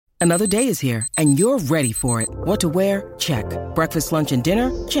Another day is here, and you're ready for it. What to wear? Check. Breakfast, lunch, and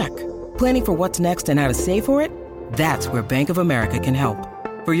dinner? Check. Planning for what's next and how to save for it? That's where Bank of America can help.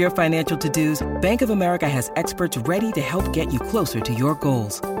 For your financial to-dos, Bank of America has experts ready to help get you closer to your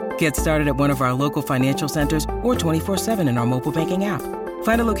goals. Get started at one of our local financial centers or 24/7 in our mobile banking app.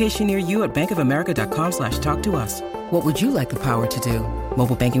 Find a location near you at bankofamerica.com/talktous. What would you like the power to do?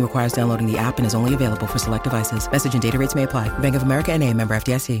 Mobile banking requires downloading the app and is only available for select devices. Message and data rates may apply. Bank of America N.A., member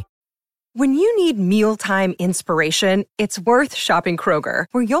FDIC. When you need mealtime inspiration, it's worth shopping Kroger,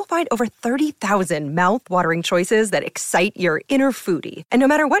 where you'll find over 30,000 mouth-watering choices that excite your inner foodie. And no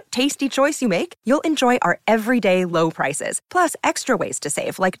matter what tasty choice you make, you'll enjoy our everyday low prices, plus extra ways to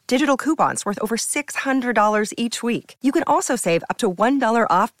save, like digital coupons worth over $600 each week. You can also save up to $1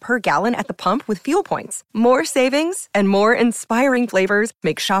 off per gallon at the pump with fuel points. More savings and more inspiring flavors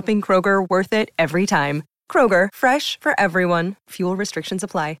make shopping Kroger worth it every time. Kroger, fresh for everyone. Fuel restrictions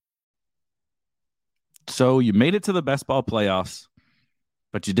apply. So you made it to the best ball playoffs,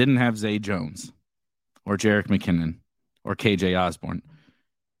 but you didn't have Zay Jones or Jerick McKinnon or KJ Osborne.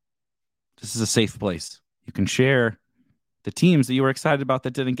 This is a safe place. You can share the teams that you were excited about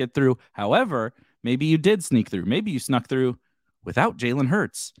that didn't get through. However, maybe you did sneak through. Maybe you snuck through without Jalen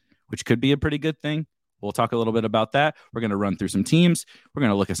Hurts, which could be a pretty good thing. We'll talk a little bit about that. We're going to run through some teams. We're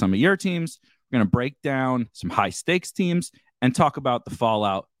going to look at some of your teams. We're going to break down some high-stakes teams and talk about the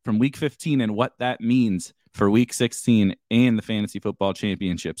fallout from Week 15 and what that means for Week 16 and the Fantasy Football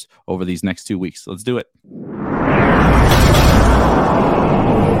Championships over these next 2 weeks. Let's do it.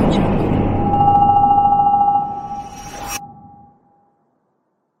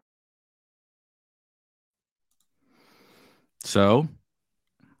 So,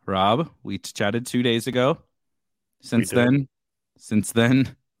 Rob, we chatted 2 days ago. Since then,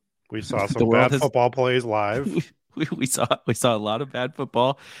 we saw some bad football plays live. We saw a lot of bad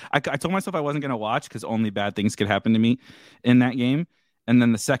football. I told myself I wasn't going to watch because only bad things could happen to me in that game. And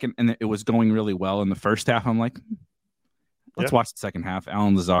then it was going really well in the first half. I'm like, let's watch the second half.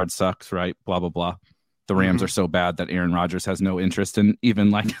 Alan Lazard sucks, right? Blah, blah, blah. The Rams are so bad that Aaron Rodgers has no interest in even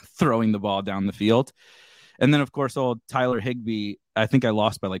like throwing the ball down the field. And then, of course, old Tyler Higbee, I think I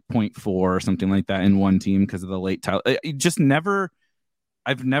lost by like 0.4 or something like that in one team because of the late Tyler.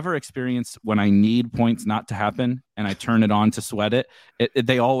 I've never experienced when I need points not to happen and I turn it on to sweat it.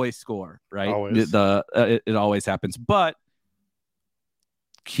 They always score, right? Always. It always happens. But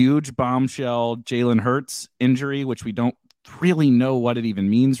huge bombshell Jalen Hurts injury, which we don't really know what it even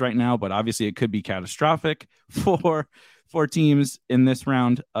means right now, but obviously it could be catastrophic for teams in this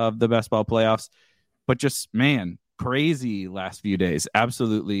round of the best ball playoffs. But just, man, crazy last few days.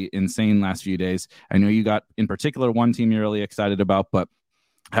 Absolutely insane last few days. I know you got, in particular, one team you're really excited about, but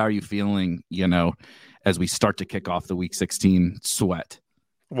how are you feeling, as we start to kick off the Week 16 sweat?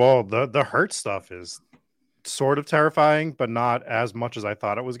 Well, the Hurt stuff is sort of terrifying, but not as much as I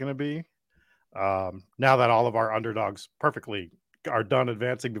thought it was going to be. Now that all of our underdogs perfectly are done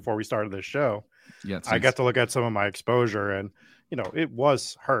advancing before we started this show, I got to look at some of my exposure, and, it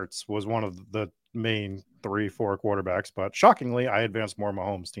was Hurts was one of the main 3-4 quarterbacks, but shockingly, I advanced more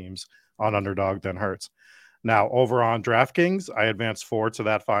Mahomes teams on underdog than Hurts. Now, over on DraftKings, I advanced 4 to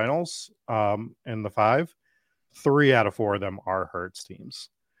that finals in the 5. 3 out of 4 of them are Hurts teams.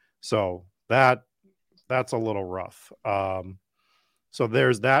 So that's a little rough. So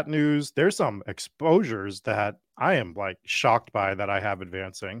there's that news. There's some exposures that I am like shocked by that I have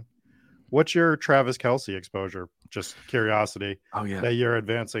advancing. What's your Travis Kelce exposure? Just curiosity. Oh, yeah. That you're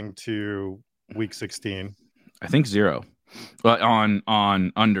advancing to Week 16. I think 0. But on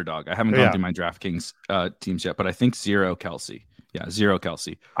underdog, I haven't gone through my DraftKings teams yet, but I think 0 Kelce. Yeah, 0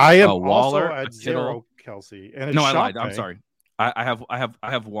 Kelce. I am Waller also at 0 Kelce. And no, I lied. I'm sorry. I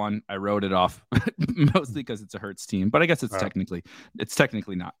have one. I wrote it off mostly because it's a Hurts team, but I guess it's technically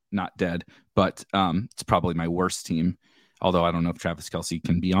not dead. But it's probably my worst team. Although I don't know if Travis Kelce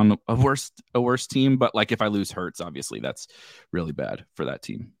can be on a worse team, but like if I lose Hurts, obviously that's really bad for that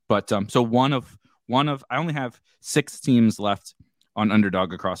team. But so one of I only have 6 teams left on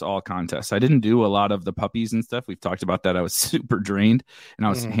underdog across all contests. I didn't do a lot of the puppies and stuff. We've talked about that. I was super drained and I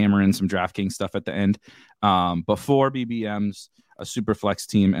was hammering some DraftKings stuff at the end. But 4 BBMs, a super flex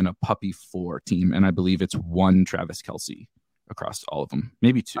team, and a puppy 4 team. And I believe it's 1 Travis Kelce across all of them.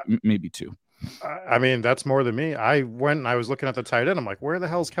 Maybe 2. I mean, that's more than me. I went and I was looking at the tight end. I'm like, where the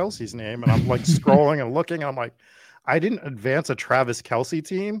hell's Kelsey's name? And I'm like scrolling and looking. And I'm like, I didn't advance a Travis Kelce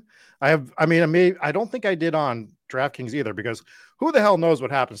team. I don't think I did on DraftKings either, because who the hell knows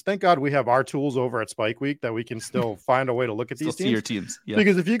what happens? Thank God we have our tools over at Spike Week that we can still find a way to look at these teams. See your teams. Yeah.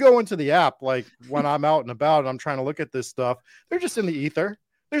 Because if you go into the app, like when I'm out and about and I'm trying to look at this stuff, they're just in the ether.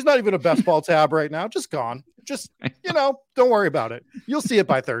 There's not even a best ball tab right now. Just gone. Just, don't worry about it. You'll see it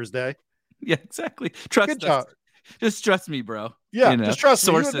by Thursday. Yeah, exactly. Trust us. Just trust me, bro. Yeah, just trust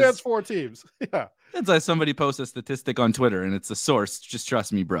sources. me. You advance 4 teams. Yeah. It's like somebody posts a statistic on Twitter and it's a source. Just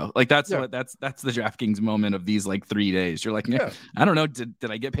trust me, bro. Like that's the DraftKings moment of these like 3 days. You're like, I don't know. Did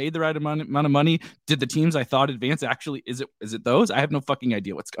I get paid the right amount of money? Did the teams I thought advance actually? Is it those? I have no fucking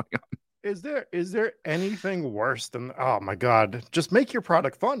idea what's going on. Is there anything worse than, oh my God, just make your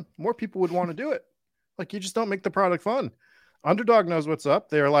product fun. More people would want to do it. Like, you just don't make the product fun. Underdog knows what's up.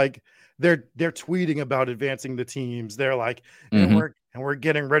 They're like, they're tweeting about advancing the teams. They're like, and we're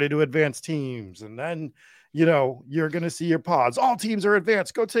getting ready to advance teams. And then, you're going to see your pods. All teams are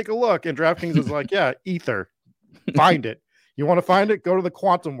advanced. Go take a look. And DraftKings is like, yeah, Ether. Find it. You want to find it? Go to the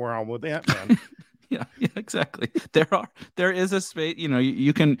quantum realm with Ant-Man. Yeah, exactly. There is a space,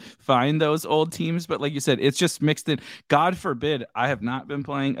 you can find those old teams, but like you said, it's just mixed in. God forbid, I have not been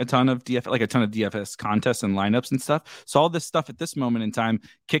playing a ton of DFS contests and lineups and stuff. So all this stuff at this moment in time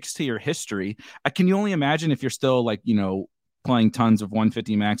kicks to your history. Can you only imagine if you're still playing tons of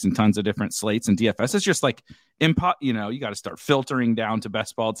 150 max and tons of different slates and DFS? It's just like you got to start filtering down to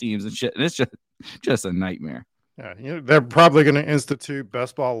best ball teams and shit. And it's just a nightmare. Yeah, they're probably going to institute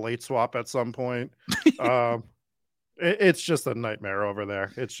best ball late swap at some point. It's just a nightmare over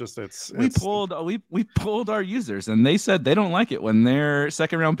there. We pulled our users and they said they don't like it when their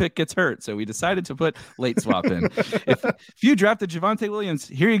second round pick gets hurt. So we decided to put late swap in. If you drafted Javonte Williams,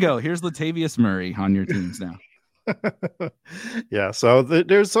 here you go. Here's Latavius Murray on your teams now. Yeah, so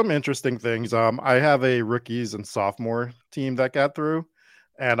there's some interesting things. I have a rookies and sophomore team that got through.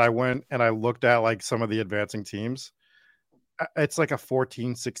 And I went and I looked at like some of the advancing teams. It's like a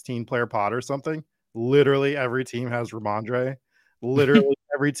 14, 16 player pod or something. Literally every team has Ramondre. Literally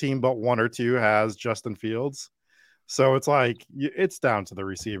every team but 1 or 2 has Justin Fields. So it's like, it's down to the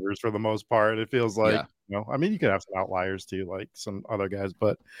receivers for the most part. It feels like, you could have some outliers too, like some other guys,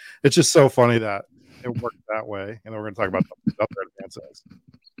 but it's just so funny that it worked that way. And then we're going to talk about the other advances.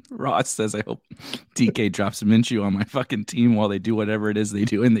 Ross says, I hope DK drops Minshew on my fucking team while they do whatever it is they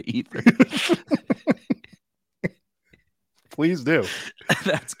do in the ether. Please do.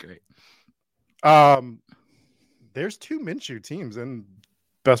 That's great. There's 2 Minshew teams in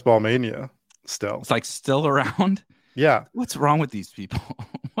Best Ball Mania still. It's like still around? Yeah. What's wrong with these people?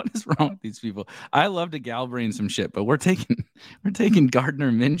 What is wrong with these people? I love to galbrain some shit, but we're taking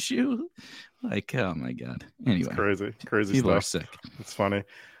Gardner Minshew? Like, oh my God. Anyway. It's crazy people stuff. Are sick. It's funny.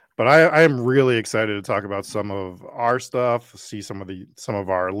 But I am really excited to talk about some of our stuff, see some of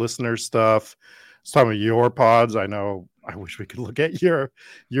our listeners' stuff, some of your pods. I wish we could look at your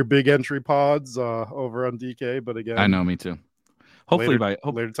big entry pods over on DK, but again, I know, me too. Hopefully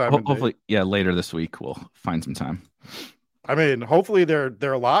later this week we'll find some time. I mean, hopefully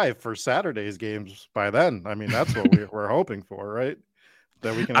they're live for Saturday's games by then. I mean, that's what we're hoping for, right?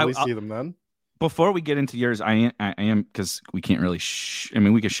 That we can at least see them then. Before we get into yours, I am because we can't really.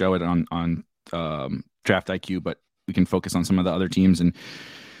 We could show it on Draft IQ, but we can focus on some of the other teams and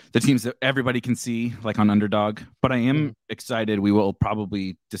the teams that everybody can see, like on Underdog. But I am excited. We will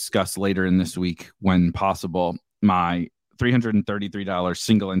probably discuss later in this week, when possible, my $333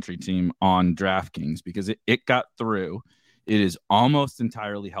 single entry team on DraftKings, because it got through. It is almost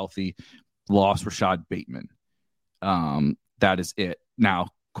entirely healthy. Lost Rashad Bateman. That is it. Now,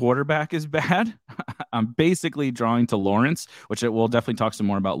 quarterback is bad. I'm basically drawing to Lawrence, which we'll definitely talk some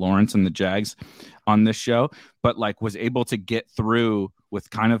more about Lawrence and the Jags on this show, but was able to get through with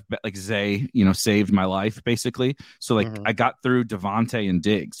kind of like Zay, saved my life basically. So I got through Devontae and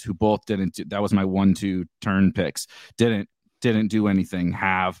Diggs, who both that was my 1-2 turn picks. Didn't do anything.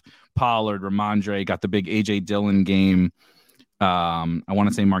 Have Pollard, Ramondre, got the big AJ Dillon game. I want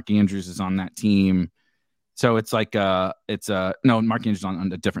to say Mark Andrews is on that team. So it's like no, Mark Andrews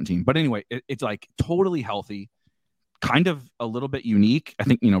on a different team. But anyway, it's like totally healthy, kind of a little bit unique. I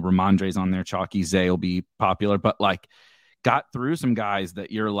think, Ramondre's on there, Chalky, Zay will be popular, but got through some guys that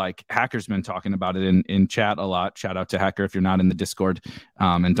you're like, Hacker's been talking about it in chat a lot. Shout out to Hacker. If you're not in the Discord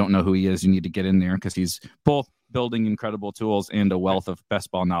and don't know who he is, you need to get in there because he's both building incredible tools and a wealth of best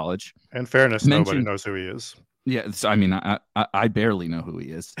ball knowledge. In fairness, nobody knows who he is. Yeah, I barely know who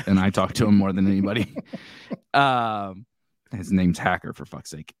he is, and I talk to him more than anybody. His name's Hacker, for fuck's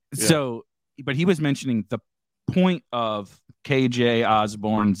sake. Yeah. So, but he was mentioning the point of KJ,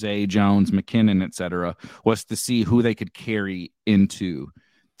 Osborne, Zay Jones, McKinnon, etc., was to see who they could carry into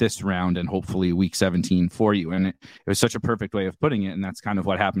this round and hopefully week 17 for you. And it was such a perfect way of putting it. And that's kind of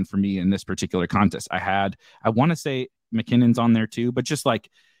what happened for me in this particular contest. I want to say McKinnon's on there too, but just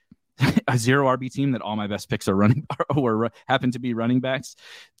a zero RB team that all my best picks are happen to be running backs,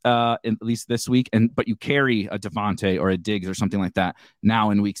 at least this week. But you carry a Devontae or a Diggs or something like that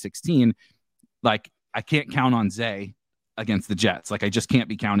now in week 16. Like, I can't count on Zay against the Jets. Like, I just can't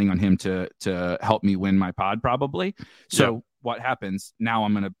be counting on him to help me win my pod probably. So what happens now?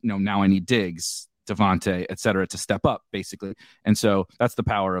 I'm gonna now I need Diggs, Devontae, et cetera, to step up basically. And so that's the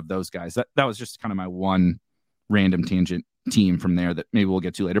power of those guys. That was just kind of my one random tangent team from there that maybe we'll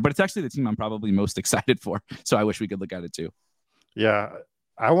get to later, but it's actually the team I'm probably most excited for. So I wish we could look at it too. Yeah.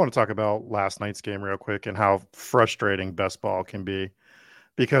 I want to talk about last night's game real quick and how frustrating best ball can be,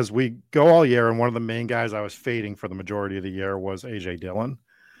 because we go all year. And one of the main guys I was fading for the majority of the year was AJ Dillon.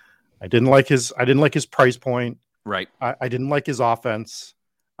 I didn't like his price point. Right. I didn't like his offense.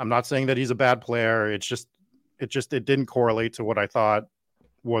 I'm not saying that he's a bad player. It didn't correlate to what I thought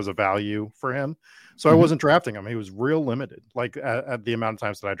was a value for him. So I wasn't drafting him. He was real limited, like at the amount of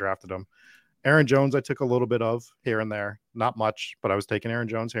times that I drafted him. Aaron Jones, I took a little bit of here and there, not much, but I was taking Aaron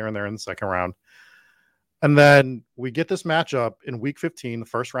Jones here and there in the second round. And then we get this matchup in week 15, the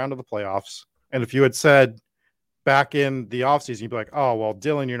first round of the playoffs. And if you had said back in the offseason, you'd be like, oh, well,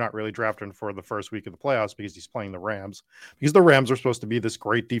 Dillon, you're not really drafting for the first week of the playoffs because he's playing the Rams, because the Rams are supposed to be this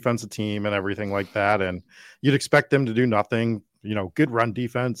great defensive team and everything like that. And you'd expect them to do nothing, good run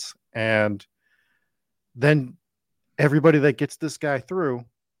defense. And then everybody that gets this guy through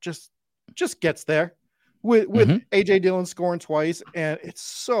just gets there with AJ Dillon scoring twice. And it's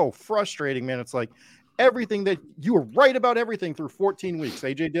so frustrating, man. It's like everything that you were right about everything through 14 weeks.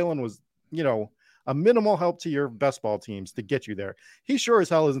 AJ Dillon was, a minimal help to your best ball teams to get you there. He sure as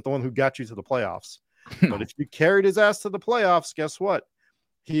hell isn't the one who got you to the playoffs. But if you carried his ass to the playoffs, guess what?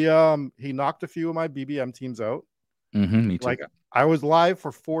 He knocked a few of my BBM teams out. Me too. Like, I was live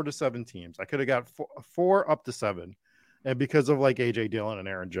for 4 to 7 teams. I could have got four up to 7. And because of like AJ Dillon and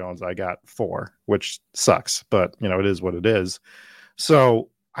Aaron Jones, I got 4, which sucks, but it is what it is. So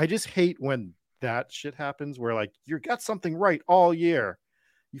I just hate when that shit happens where like you got something right all year.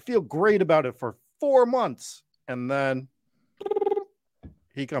 You feel great about it for 4 months, and then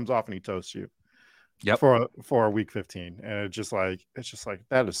he comes off and he toasts you. Yep. For week 15. And it's just like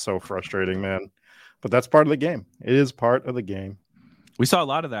that is so frustrating, man. But that's part of the game. It is part of the game. We saw a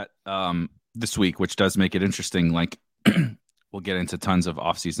lot of that this week, which does make it interesting. Like, we'll get into tons of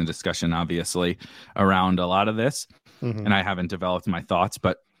offseason discussion, obviously, around a lot of this. And I haven't developed my thoughts,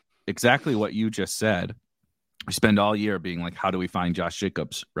 but exactly what you just said. We spend all year being like, how do we find Josh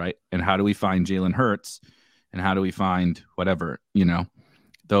Jacobs, right? And how do we find Jalen Hurts? And how do we find whatever,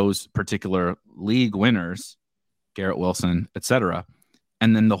 those particular league winners, Garrett Wilson, etc.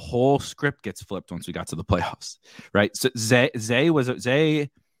 And then the whole script gets flipped once we got to the playoffs, right? So Zay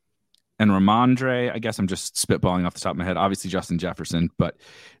and Ramondre, I guess I'm just spitballing off the top of my head, obviously Justin Jefferson, but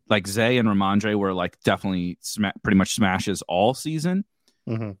like Zay and Ramondre were like definitely pretty much smashes all season.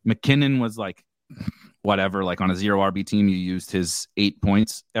 McKinnon was like, whatever, like on a 0 RB team, you used his 8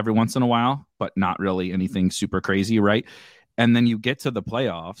 points every once in a while, but not really anything super crazy, right? And then you get to the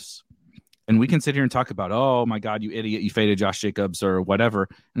playoffs, and we can sit here and talk about, oh my God, you idiot, you faded Josh Jacobs or whatever.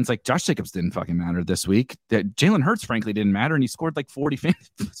 And it's like, Josh Jacobs didn't fucking matter this week. Jalen Hurts, frankly, didn't matter, and he scored like 40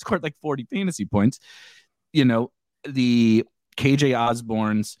 fantasy points. The KJ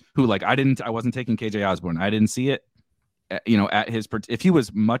Osborne's, who like I wasn't taking KJ Osborne. I didn't see it. At his, if he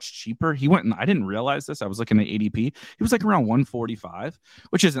was much cheaper, he went, and I didn't realize this. I was looking at ADP. He was like around 145,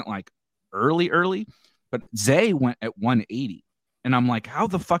 which isn't like early, but Zay went at 180. And I'm like, how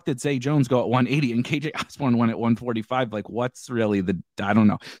the fuck did Zay Jones go at 180 and KJ Osborne went at 145? Like, what's really I don't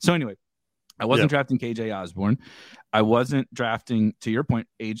know. So anyway, I wasn't drafting KJ Osborne. I wasn't drafting, to your point,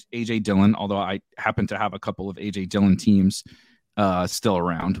 AJ Dillon, although I happen to have a couple of AJ Dillon teams still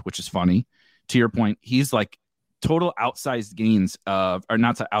around, which is funny. To your point, he's like, total outsized gains or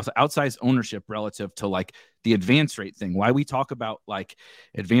not outsized ownership relative to like the advance rate thing. Why we talk about like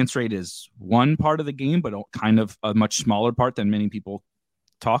advance rate is one part of the game, but kind of a much smaller part than many people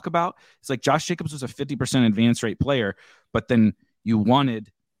talk about. It's like Josh Jacobs was a 50% advance rate player, but then you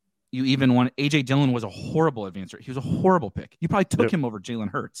even wanted AJ Dillon was a horrible advance rate. He was a horrible pick. You probably took him over Jalen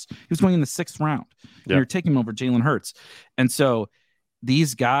Hurts. He was going in the 6th round. And you're taking him over Jalen Hurts. And so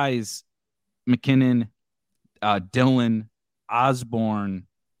these guys, McKinnon, Dillon, Osborne,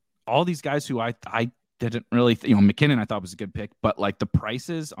 all these guys who I didn't really, McKinnon I thought was a good pick, but like the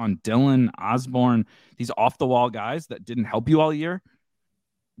prices on Dillon, Osborne, these off the wall guys that didn't help you all year,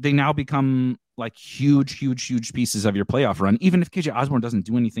 they now become like huge pieces of your playoff run. Even if KJ Osborne doesn't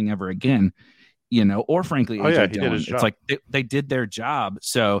do anything ever again, or frankly, AJ Dillon, it's like they did their job.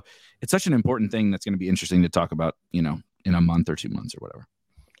 So it's such an important thing that's going to be interesting to talk about, in a month or 2 months or whatever.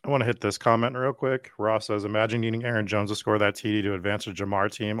 I want to hit this comment real quick. Ross says, imagine needing Aaron Jones to score that TD to advance a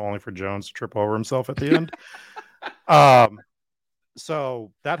Jamar team, only for Jones to trip over himself at the end.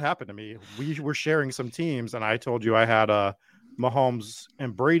 So that happened to me. We were sharing some teams, and I told you I had a Mahomes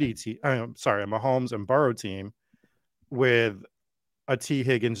and Brady team. I'm sorry, a Mahomes and Burrow team with a T.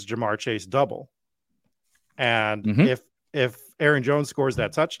 Higgins, Jamar Chase double. And if Aaron Jones scores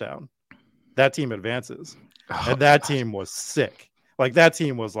that touchdown, that team advances. And that team was sick. Like, that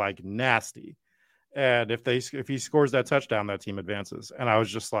team was like nasty. And if he scores that touchdown, that team advances. And I was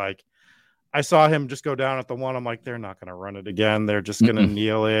just like, I saw him just go down at the one. I'm like, they're not going to run it again. They're just going to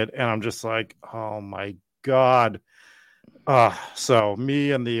kneel it. And I'm just like, oh my God. So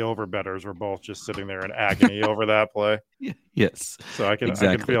me and the overbetters were both just sitting there in agony over that play. Yes. So I can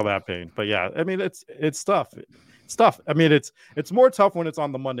feel that pain. But yeah, I mean, it's tough. It's tough. I mean, it's more tough when it's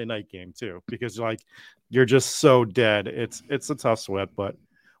on the Monday night game too, because you're just so dead. It's a tough sweat, but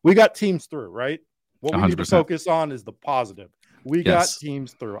we got teams through, right? What we 100%. Need to focus on is the positive. We got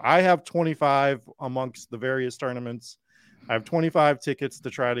teams through. I have 25 amongst the various tournaments. I have 25 tickets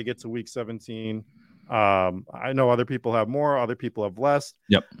to try to get to week 17. I know other people have more, other people have less.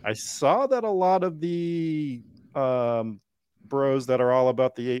 Yep. I saw that a lot of the bros that are all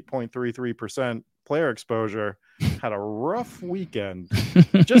about the 8.33% player exposure had a rough weekend.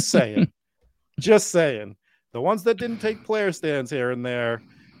 Just saying. The ones that didn't take player stands here and there,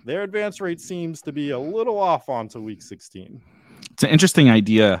 their advance rate seems to be a little off onto week 16. It's an interesting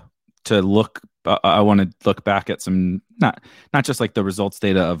idea to look. I want to look back at some, not just like the results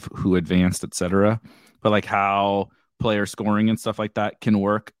data of who advanced, et cetera, but like how player scoring and stuff like that can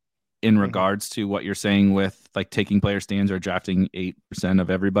work in regards to what you're saying with like taking player stands or drafting 8%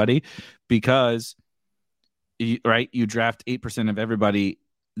 of everybody, because you draft 8% of everybody.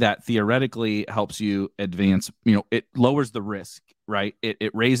 That theoretically helps you advance. It lowers the risk, right?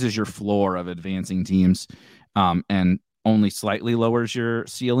 It raises your floor of advancing teams, and only slightly lowers your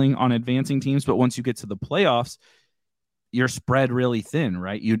ceiling on advancing teams. But once you get to the playoffs, you're spread really thin,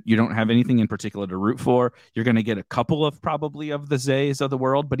 right? You don't have anything in particular to root for. You're going to get a couple of probably of the Zays of the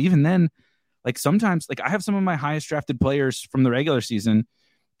world. But even then, like sometimes, like I have some of my highest drafted players from the regular season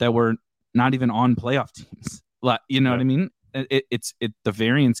that were not even on playoff teams. You know what I mean? The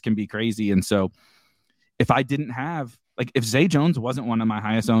variance can be crazy. And so if I didn't have, like, if Zay Jones wasn't one of my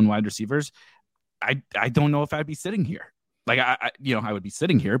highest owned wide receivers, I don't know if I'd be sitting here. Like I would be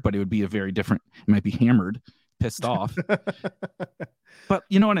sitting here, but it would be a very different, it might be hammered, pissed off. But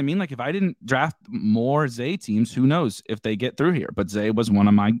you know what I mean? Like if I didn't draft more Zay teams, who knows if they get through here, but Zay was one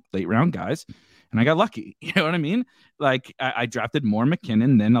of my late round guys and I got lucky. You know what I mean? Like I drafted more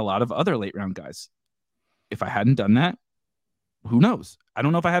McKinnon than a lot of other late round guys. If I hadn't done that, who knows? I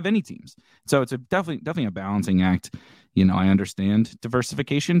don't know if I have any teams. So it's definitely a balancing act. I understand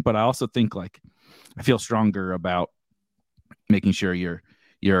diversification, but I also think like I feel stronger about making sure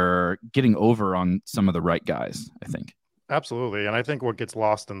you're getting over on some of the right guys, I think. Absolutely. And I think what gets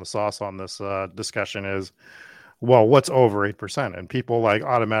lost in the sauce on this discussion is, well, what's over 8%? And people like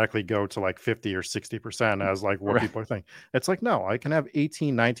automatically go to like 50 or 60% as like what people are thinking. It's like, no, I can have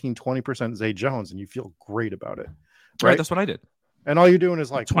 18, 19, 20% Zay Jones and you feel great about it. Right. That's what I did. And all you're doing is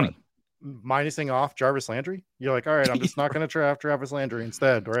like 20. Minusing off Jarvis Landry. You're like, all right, I'm just not going to draft Jarvis Landry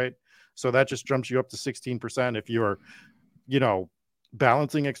instead. Right. So that just jumps you up to 16%. If you're,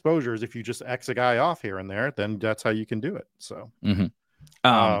 balancing exposures, if you just X a guy off here and there, then that's how you can do it. So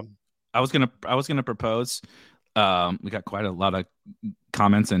I was gonna propose. We got quite a lot of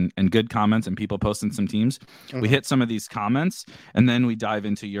comments and good comments and people posting some teams. We hit some of these comments and then we dive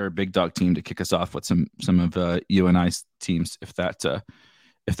into your big dog team to kick us off with some of you and I's teams, if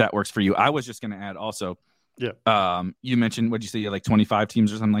that works for you. I was just going to add also, you mentioned, what'd you say, like 25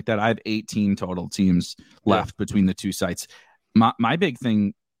 teams or something like that? I have 18 total teams left between the two sites. My big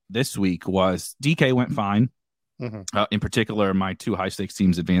thing this week was DK went fine. In particular, my two high stakes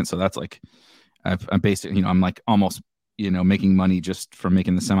teams advanced. So that's like, I'm basically, I'm like almost, making money just from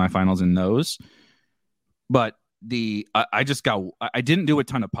making the semifinals in those. But I didn't do a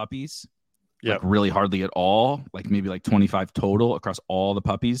ton of puppies. Like really hardly at all, like maybe like 25 total across all the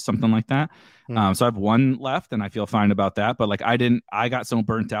puppies, something like that. So I have one left and I feel fine about that. But like I got so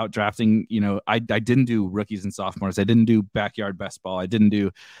burnt out drafting, I didn't do rookies and sophomores. I didn't do backyard best ball. I didn't do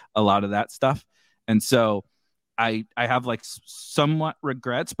a lot of that stuff. And so I have like somewhat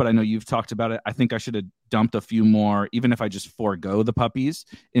regrets, but I know you've talked about it. I think I should have dumped a few more, even if I just forego the puppies,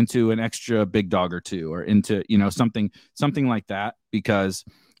 into an extra big dog or two, or into, something like that, because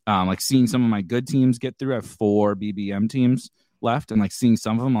like seeing some of my good teams get through. I have 4 BBM teams left, and like seeing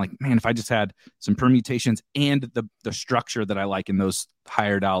some of them, like, man, if I just had some permutations and the structure that I like in those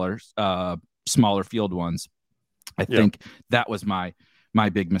higher dollars, smaller field ones, I think that was my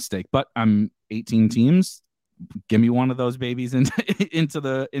big mistake. But I'm 18 teams. Give me one of those babies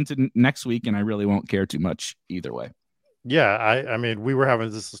into next week, and I really won't care too much either way. Yeah, I mean, we were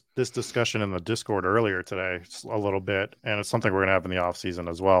having this discussion in the Discord earlier today a little bit, and it's something we're going to have in the off season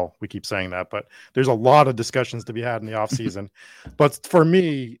as well. We keep saying that, but there's a lot of discussions to be had in the off season. But for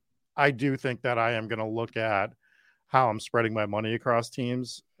me, I do think that I am going to look at how I'm spreading my money across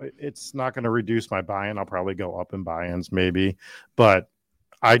teams. It's not going to reduce my buy-in. I'll probably go up in buy-ins maybe, but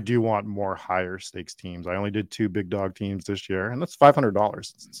I do want more higher stakes teams. I only did 2 big dog teams this year, and that's $500.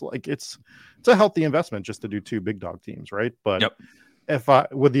 It's like it's a healthy investment just to do 2 big dog teams, right? But if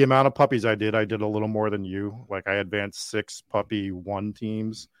with the amount of puppies I did a little more than you. Like I advanced 6 puppy 1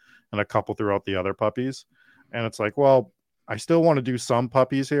 teams and a couple throughout the other puppies, and it's like, well, I still want to do some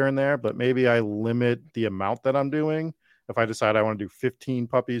puppies here and there, but maybe I limit the amount that I'm doing. If I decide I want to do 15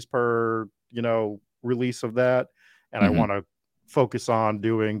 puppies per release of that, and I want to focus on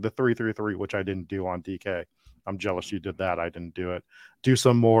doing the 3-3-3, which I didn't do on DK. I'm jealous you did that. I didn't do it. Do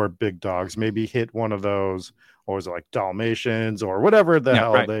some more big dogs, maybe hit one of those, or was it like Dalmatians or whatever the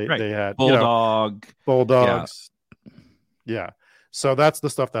hell they had? Bulldogs. Yeah. So that's the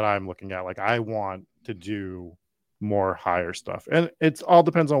stuff that I'm looking at. Like I want to do more higher stuff, and it all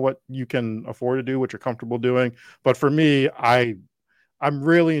depends on what you can afford to do, what you're comfortable doing. But for me, I'm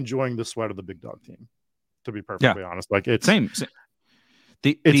really enjoying the sweat of the big dog team, to be perfectly honest. Like it's same.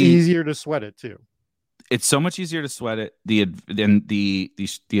 It's easier to sweat it too. It's so much easier to sweat it. The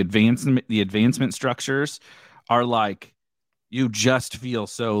advancement structures are like, you just feel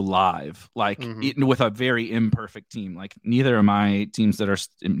so live, like with a very imperfect team. Like neither of my teams that are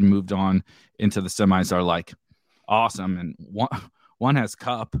moved on into the semis are like awesome, and one has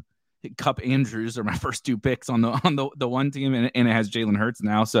Cup Andrews are my first 2 picks on the one team, and it has Jalen Hurts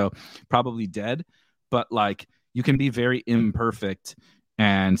now, so probably dead. But like you can be very imperfect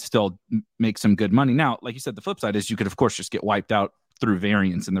and still make some good money. Now, like you said, the flip side is you could, of course, just get wiped out through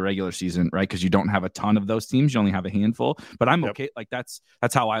variance in the regular season, right? Because you don't have a ton of those teams, you only have a handful. But I'm okay. Like that's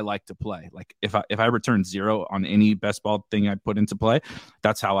how I like to play. Like if I return 0 on any best ball thing I put into play,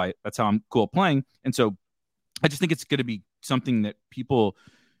 that's how I'm cool playing. And so I just think it's going to be something that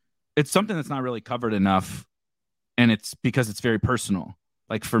it's something that's not really covered enough, and it's because it's very personal.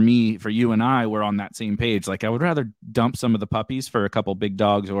 Like for me, for you and I, we're on that same page. Like I would rather dump some of the puppies for a couple big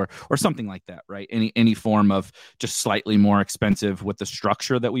dogs or something like that, right? Any form of just slightly more expensive with the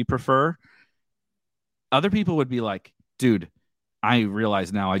structure that we prefer. Other people would be like, dude, I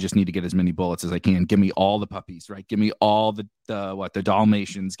realize now I just need to get as many bullets as I can. Give me all the puppies, right? Give me all the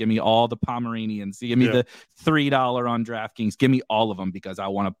Dalmatians. Give me all the Pomeranians. Give me the $3 on DraftKings. Give me all of them because I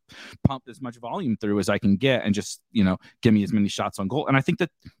want to pump as much volume through as I can get and just, give me as many shots on goal. And I think that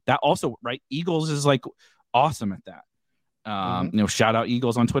also, right? Eagles is like awesome at that. Shout out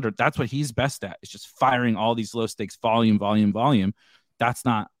Eagles on Twitter. That's what he's best at. It's just firing all these low stakes volume. That's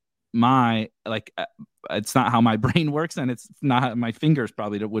not it's not how my brain works, and it's not my fingers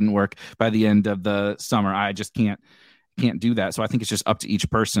probably that wouldn't work by the end of the summer. I just can't do that. So I think it's just up to each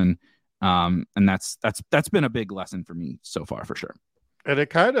person. And that's been a big lesson for me so far, for sure. And it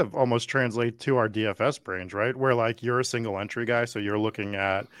kind of almost translates to our DFS brains, right? Where like you're a single entry guy, so you're looking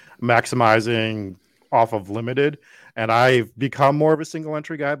at maximizing off of limited, and I've become more of a single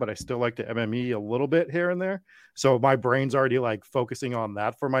entry guy, but I still like to MME a little bit here and there. So my brain's already like focusing on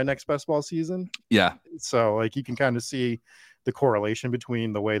that for my next best ball season. Yeah. So like you can kind of see the correlation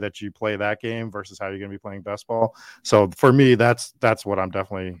between the way that you play that game versus how you're going to be playing best ball. So for me, that's what I'm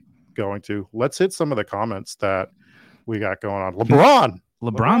definitely going to. Let's hit some of the comments that we got going on.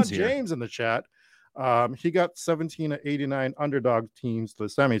 LeBron James in the chat. He got 17 of 89 underdog teams to the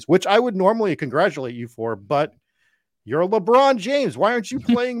semis, which I would normally congratulate you for, but you're LeBron James. Why aren't you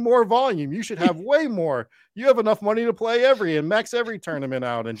playing more volume? You should have way more. You have enough money to play max every tournament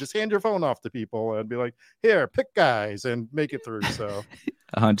out and just hand your phone off to people and be like, here, pick guys and make it through. So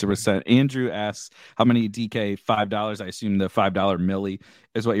 100%. Andrew asks, how many DK $5? I assume the $5 milli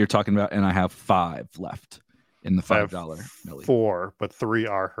is what you're talking about. And I have 5 left in the $5 milli. 4, but 3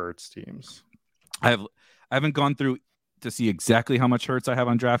 are Hurts teams. I haven't gone through to see exactly how much Hurts I have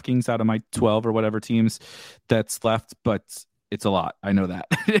on DraftKings out of my 12 or whatever teams that's left, but it's a lot. I know that.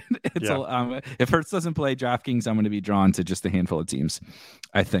 If Hurts doesn't play DraftKings, I'm going to be drawn to just a handful of teams,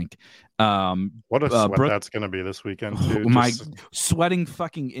 I think. What a sweat that's going to be this weekend, too. Sweating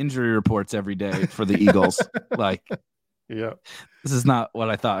fucking injury reports every day for the Eagles. This is not what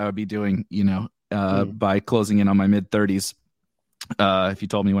I thought I would be doing, by closing in on my mid-30s. If you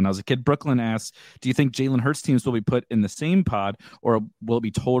told me when I was a kid. Brooklyn asks, do you think Jalen Hurts teams will be put in the same pod, or will it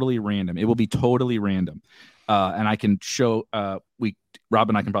be totally random? It will be totally random. And I can show Rob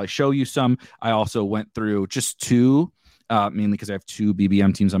and I can probably show you some. I also went through just two, mainly because I have two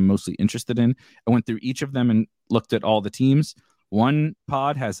BBM teams I'm mostly interested in. I went through each of them and looked at all the teams. One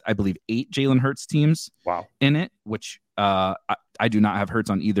pod has, I believe, 8 Jalen Hurts teams in it, which I do not have Hurts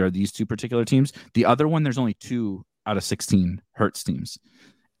on either of these two particular teams. The other one, there's only 2 out of 16 Hurts teams.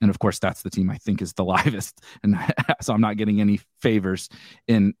 And of course, that's the team I think is the livest. And so I'm not getting any favors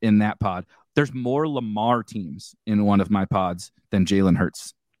in that pod. There's more Lamar teams in one of my pods than Jalen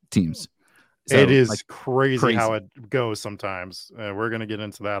Hurts teams. So, it is crazy how it goes sometimes. We're going to get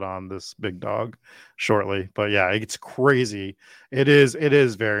into that on this big dog shortly. But yeah, it's crazy. It is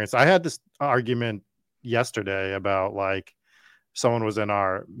variance. I had this argument yesterday about like someone was in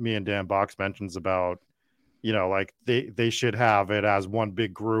me and Dan box mentions about, like they should have it as one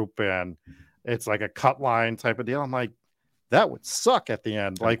big group and it's like a cut line type of deal. I'm like, that would suck at the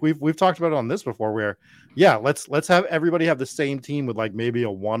end. Like we've talked about it on this before where, yeah, let's have everybody have the same team with like maybe a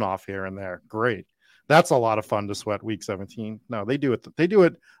one-off here and there. Great. That's a lot of fun to sweat week 17. No, they do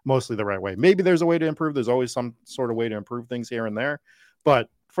it mostly the right way. Maybe there's a way to improve. There's always some sort of way to improve things here and there. But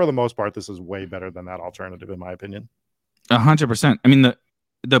for the most part, this is way better than that alternative, in my opinion. 100%. I mean,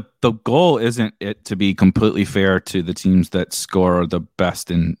 the goal isn't it to be completely fair to the teams that score the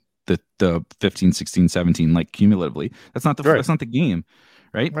best in the 15, 16, 17, like cumulatively. That's not the game,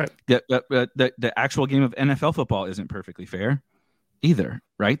 right? The actual game of NFL football isn't perfectly fair either,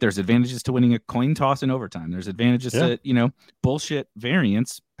 right? There's advantages to winning a coin toss in overtime. There's advantages to, bullshit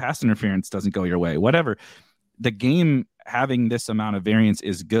variance, pass interference doesn't go your way, whatever. The game having this amount of variance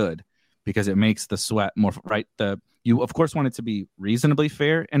is good because it makes the sweat more, right? You of course want it to be reasonably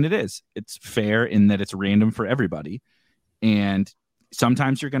fair, and it is. It's fair in that it's random for everybody. And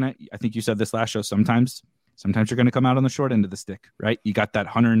sometimes you're gonna, I think you said this last show, sometimes you're gonna come out on the short end of the stick, right? You got that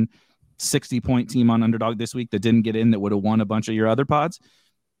 160-point team on Underdog this week that didn't get in that would have won a bunch of your other pods.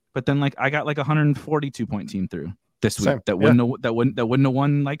 But then like I got like a 142-point team through this week that wouldn't have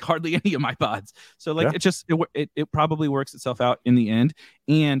won like hardly any of my pods. So like it probably works itself out in the end.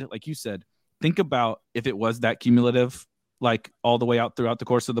 And like you said, think about if it was that cumulative, like all the way out throughout the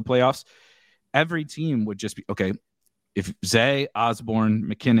course of the playoffs, every team would just be, okay, if Zay, Osborne,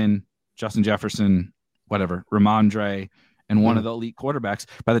 McKinnon, Justin Jefferson, whatever, Ramondre, and one of the elite quarterbacks,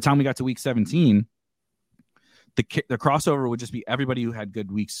 by the time we got to week 17, the crossover would just be everybody who had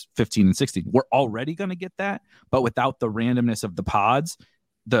good weeks 15 and 16. We're already going to get that, but without the randomness of the pods,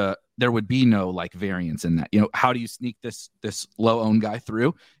 there would be no like variance in that. How do you sneak this low-owned guy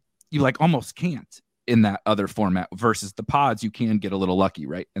through? You like almost can't in that other format versus the pods. You can get a little lucky,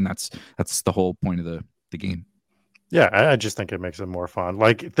 right? And that's the whole point of the game. Yeah, I just think it makes it more fun.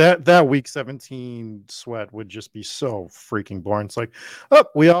 Like that week 17 sweat would just be so freaking boring. It's like,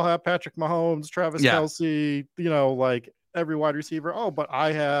 we all have Patrick Mahomes, Travis Kelce, like every wide receiver. Oh, but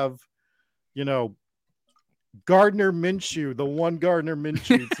I have, Gardner Minshew, the one Gardner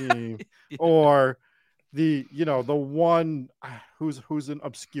Minshew team, or the one who's an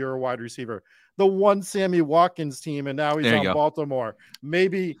obscure wide receiver, the one Sammy Watkins team, and now he's on Baltimore.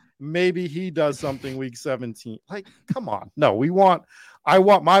 Maybe he does something week 17. Like, come on. No, I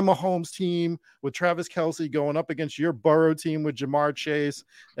want my Mahomes team with Travis Kelce going up against your Burrow team with Jamar Chase.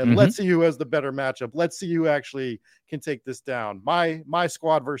 And let's see who has the better matchup. Let's see who actually can take this down. My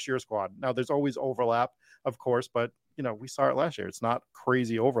squad versus your squad. Now there's always overlap, of course, but we saw it last year. It's not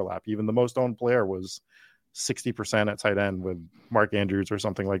crazy overlap. Even the most owned player was 60% at tight end with Mark Andrews or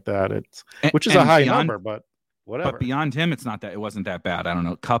something like that. Which is a high number, but whatever. But beyond him, it wasn't that bad. I don't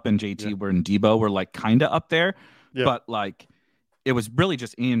know. Cup and JT were in Debo were like kind of up there, but like it was really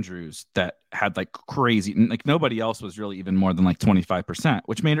just Andrews that had like crazy, like nobody else was really even more than like 25%,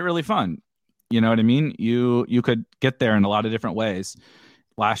 which made it really fun. You know what I mean? You could get there in a lot of different ways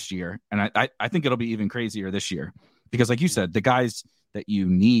last year. And I think it'll be even crazier this year because like you said, the guys that you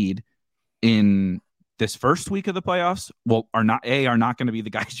need in this first week of the playoffs, are not going to be the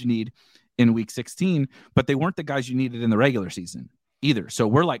guys you need in week 16, but they weren't the guys you needed in the regular season either. So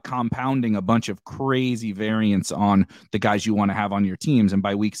we're like compounding a bunch of crazy variants on the guys you want to have on your teams. And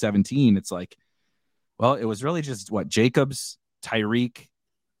by week 17, it's like, well, it was really just Jacobs, Tyreek,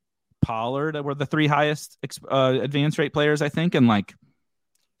 Pollard were the three highest advance rate players, I think. And like,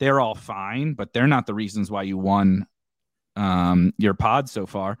 they're all fine, but they're not the reasons why you won your pod so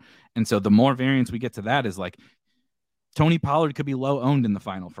far. And so the more variance we get to that is like Tony Pollard could be low owned in the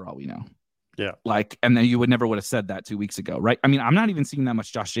final for all we know. Yeah. Like, and then you would have said that 2 weeks ago, right? I mean, I'm not even seeing that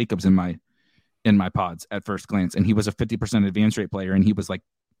much Josh Jacobs in my in my pods at first glance, and he was a 50% advance rate player, and he was like,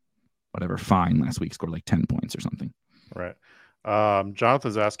 whatever, fine last week, scored like 10 points or something. Right.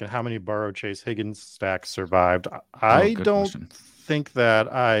 Jonathan's asking how many Burrow, Chase, Higgins stacks survived. I don't think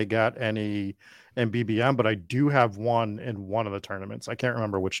that I got any in BBM, but I do have one in one of the tournaments. I can't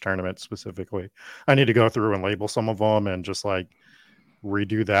remember which tournament specifically. I need to go through and label some of them and just like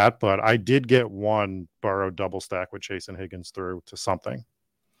redo that. But I did get one Burrow double stack with Chase and Higgins through to something.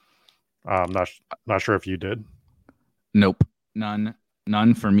 Not sure if you did. Nope, none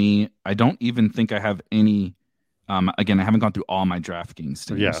for me. I don't even think I have any. Again, I haven't gone through all my DraftKings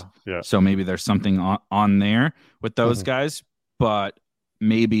teams. Yeah. So maybe there's something on there with those guys, but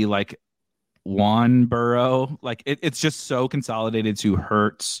maybe like one Burrow. Like it's just so consolidated to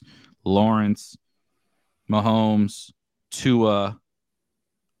Hurts, Lawrence, Mahomes, Tua,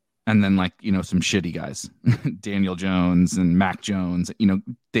 and then like, some shitty guys, Daniel Jones and Mac Jones,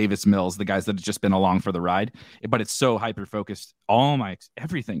 Davis Mills, the guys that have just been along for the ride. But it's so hyper focused.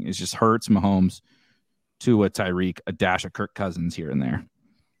 Everything is just Hurts, Mahomes, Tua, Tyreek, a dash of Kirk Cousins here and there.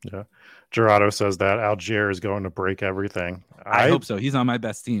 Yeah. Gerardo says that Algier is going to break everything. I hope so. He's on my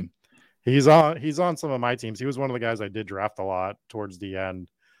best team. He's on some of my teams. He was one of the guys I did draft a lot towards the end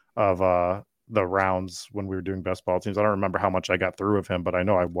of the rounds when we were doing best ball teams. I don't remember how much I got through of him, but I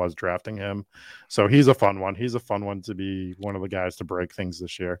know I was drafting him. So he's a fun one. He's a fun one to be one of the guys to break things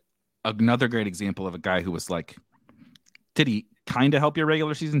this year. Another great example of a guy who was like, did he kind of help your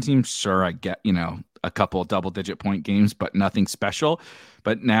regular season team? Sure, I get, a couple double-digit point games, but nothing special.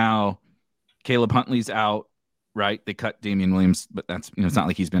 But now Caleb Huntley's out, right? They cut Damian Williams, but that's, it's not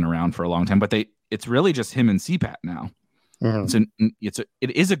like he's been around for a long time. But it's really just him and CPAT now. Mm-hmm.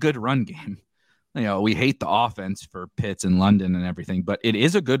 It is a good run game. We hate the offense for Pitts and London and everything, but it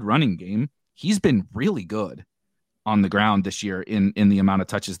is a good running game. He's been really good on the ground this year in the amount of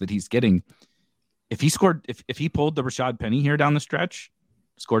touches that he's getting. If he pulled the Rashad Penny here down the stretch,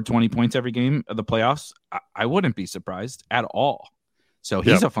 scored 20 points every game of the playoffs, I wouldn't be surprised at all. So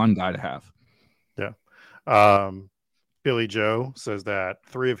he's a fun guy to have. Yeah. Billy Joe says that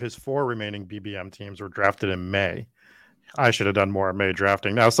 3 of his 4 remaining BBM teams were drafted in May. I should have done more May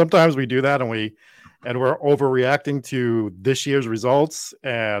drafting. Now, sometimes we do that and we're overreacting to this year's results.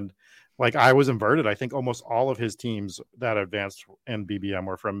 And like I was inverted. I think almost all of his teams that advanced in BBM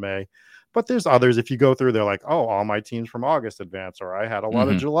were from May. But there's others. If you go through, they're like, oh, all my teams from August advance, or I had a lot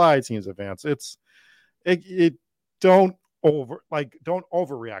of July teams advance. Don't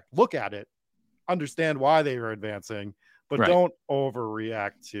overreact. Look at it, understand why they are advancing, but don't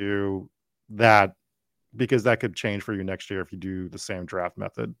overreact to that, because that could change for you next year if you do the same draft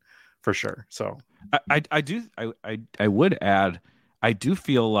method, for sure. So I would add, I do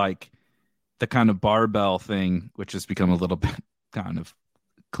feel like the kind of barbell thing, which has become a little bit kind of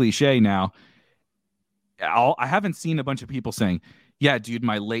cliche now. I haven't seen a bunch of people saying, yeah, dude,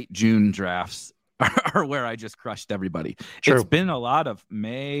 my late June drafts are where I just crushed everybody. True. It's been a lot of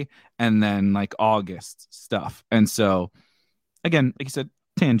May and then like August stuff. And so again, like you said,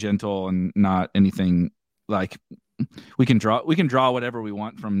 tangential and not anything like we can draw whatever we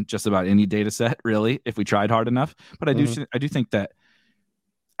want from just about any data set, really, if we tried hard enough. But I do think that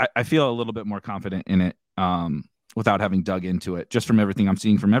I feel a little bit more confident in it. Without having dug into it, just from everything I'm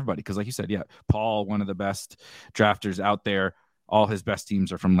seeing from everybody. Because like you said, yeah, Paul, one of the best drafters out there, all his best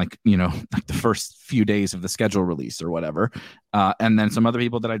teams are from like the first few days of the schedule release or whatever. And then some other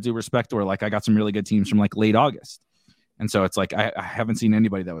people that I do respect were like, I got some really good teams from like late August. And so it's like, I haven't seen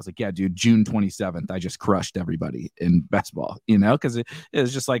anybody that was like, yeah, dude, June 27th, I just crushed everybody in best ball, because it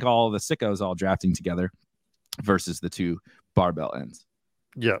was just like all the sickos all drafting together versus the 2 barbell ends.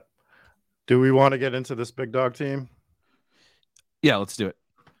 Yeah. Do we want to get into this big dog team? Yeah, let's do it.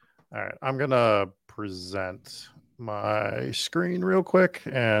 All right. I'm going to present my screen real quick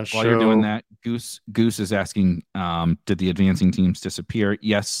and while you're doing that, Goose is asking, did the advancing teams disappear?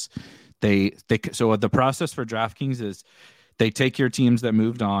 Yes, they so the process for DraftKings is they take your teams that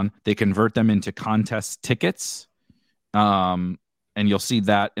moved on, they convert them into contest tickets. And you'll see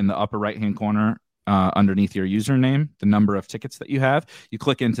that in the upper right-hand corner. Underneath your username, the number of tickets that you have, you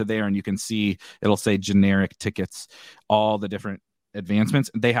click into there and you can see it'll say generic tickets, all the different advancements.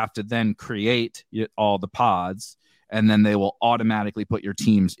 They have to then create all the pods, and then they will automatically put your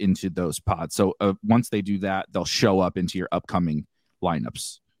teams into those pods. So once they do that, they'll show up into your upcoming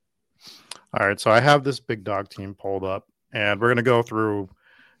lineups. All right. So I have this big dog team pulled up, and we're going to go through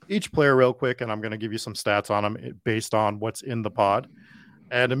each player real quick, and I'm going to give you some stats on them based on what's in the pod.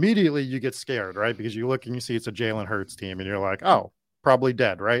 And immediately you get scared, right? Because you look and you see it's a Jalen Hurts team, and you're like, oh, probably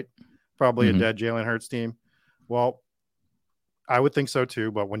dead, right? Probably a dead Jalen Hurts team. Well, I would think so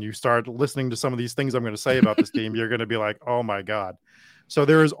too. But when you start listening to some of these things I'm going to say about this team, you're going to be like, oh my God. So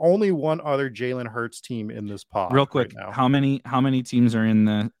there is only one other Jalen Hurts team in this pod. Real quick, right now. how many teams are in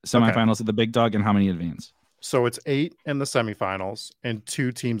the semifinals of the Big Dog, and how many advance? So it's 8 in the semifinals and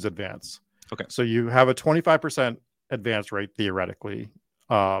 2 teams advance. Okay. So you have a 25% advance rate theoretically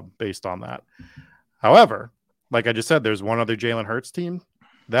based on that. However, like I just said, there's one other Jalen Hurts team.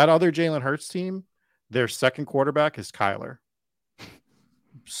 That other Jalen Hurts team, their second quarterback is Kyler.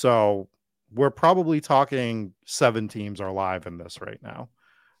 So we're probably talking 7 teams are live in this right now,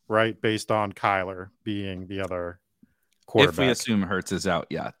 right? Based on Kyler being the other quarterback. If we assume Hurts is out,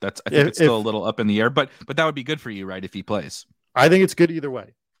 yeah, I think it's still a little up in the air, but that would be good for you, right? If he plays, I think it's good either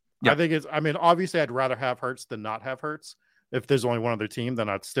way. Yeah. I mean, obviously I'd rather have Hurts than not have Hurts. If there's only one other team, then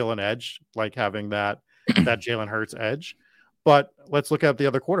it's still an edge, like having that Jalen Hurts edge. But let's look at the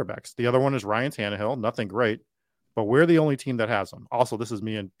other quarterbacks. The other one is Ryan Tannehill. Nothing great, but we're the only team that has him. Also, this is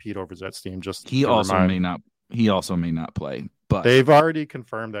me and Pete Overzet's team. He also may not play, but they've already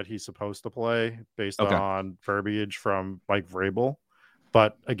confirmed that he's supposed to play based on verbiage from Mike Vrabel.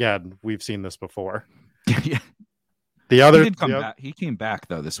 But again, we've seen this before. Yeah. The other back. He came back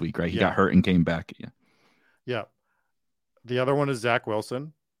though this week, right? He got hurt and came back. Yeah. The other one is Zach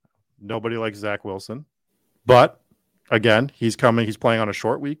Wilson. Nobody likes Zach Wilson, but again, he's coming. He's playing on a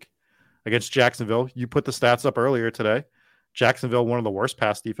short week against Jacksonville. You put the stats up earlier today. Jacksonville, one of the worst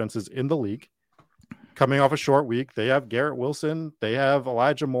pass defenses in the league. Coming off a short week, they have Garrett Wilson. They have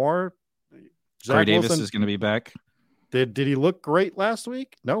Elijah Moore. Corey Davis is going to be back. Did he look great last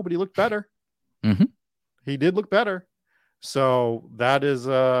week? No, but he looked better. Mm-hmm. He did look better. So that is,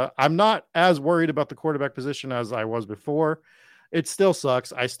 I'm not as worried about the quarterback position as I was before. It still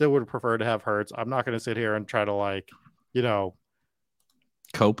sucks. I still would prefer to have Hurts. I'm not going to sit here and try to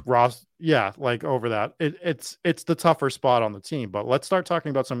cope. Ross. Yeah. Like over that. It's the tougher spot on the team, but let's start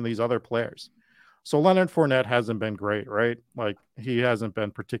talking about some of these other players. So Leonard Fournette hasn't been great, right? Like he hasn't been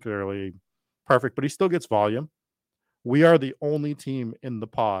particularly perfect, but he still gets volume. We are the only team in the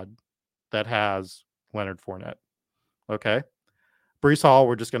pod that has Leonard Fournette. Okay. Breece Hall,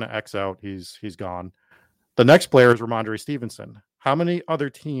 we're just going to X out. He's gone. The next player is Ramondre Stevenson. How many other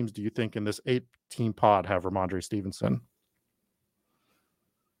teams do you think in this 8-team pod have Ramondre Stevenson?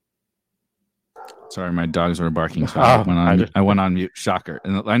 Sorry, my dogs were barking. So I went on mute. Shocker.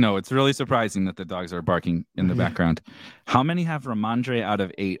 And I know it's really surprising that the dogs are barking in the background. How many have Ramondre out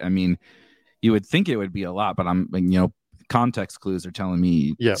of 8? I mean, you would think it would be a lot, but context clues are telling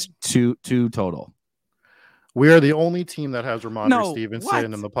me it's two total. We are the only team that has Ramondre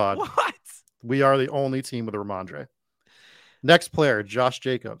Stevenson in the pod. What? We are the only team with a Ramondre. Next player, Josh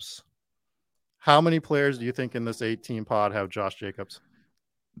Jacobs. How many players do you think in this 8-team pod have Josh Jacobs?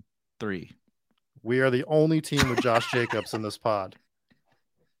 3. We are the only team with Josh Jacobs in this pod.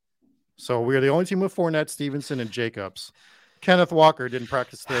 So we are the only team with Fournette, Stevenson, and Jacobs. Kenneth Walker didn't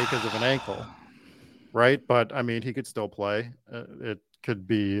practice today because of an ankle, right? But, I mean, he could still play. It could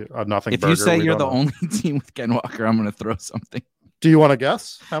be a nothing burger. If you say you're the only team with Ken Walker, I'm going to throw something. Do you want to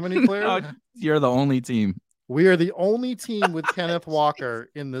guess how many players? No, you're the only team. We are the only team with Kenneth Walker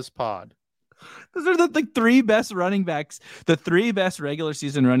in this pod. Those are the 3 best running backs, the 3 best regular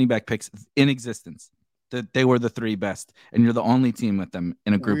season running back picks in existence. They were the 3 best, and you're the only team with them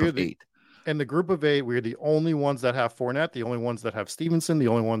in a group of 8. In the group of 8, we're the only ones that have Fournette, the only ones that have Stevenson, the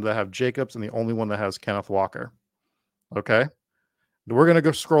only one that have Jacobs, and the only one that has Kenneth Walker. Okay? We're going to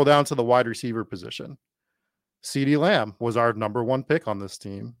go scroll down to the wide receiver position. CeeDee Lamb was our number 1 pick on this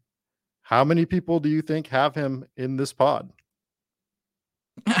team. How many people do you think have him in this pod?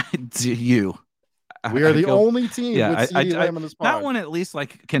 You. We are the only team with CeeDee Lamb in this pod. That one at least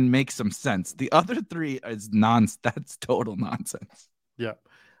can make some sense. The other 3 is that's total nonsense. Yeah.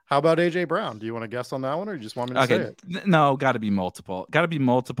 How about AJ Brown? Do you want to guess on that one, or you just want me to say it? No, got to be multiple. Got to be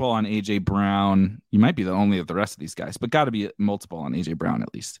multiple on AJ Brown. You might be the only of the rest of these guys, but got to be multiple on AJ Brown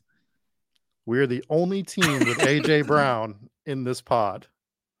at least. We're the only team with AJ Brown in this pod.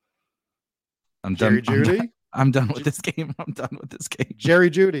 I'm Jerry done. Jeudy. I'm done with this game.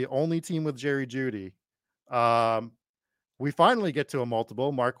 Jerry Jeudy, only team with Jerry Jeudy. We finally get to a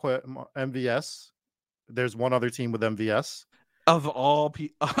multiple. MVS. There's one other team with MVS. Of all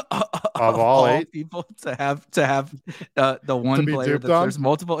people, of all 8 people to have the one player that there's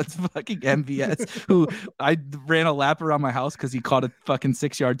multiple, it's fucking MVS, who I ran a lap around my house because he caught a fucking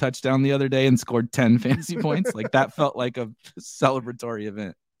 6-yard touchdown the other day and scored 10 fantasy points. Like that felt like a celebratory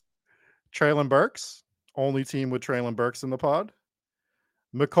event. Treylon Burks, only team with Treylon Burks in the pod.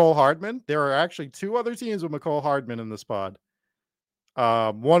 Mecole Hardman. There are actually 2 other teams with Mecole Hardman in this pod.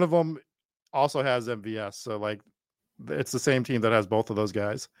 One of them also has MVS. So It's the same team that has both of those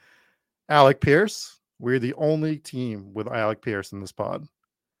guys. Alec Pierce. We're the only team with Alec Pierce in this pod.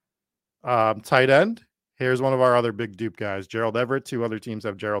 Tight end. Here's one of our other big dupe guys, Gerald Everett. 2 other teams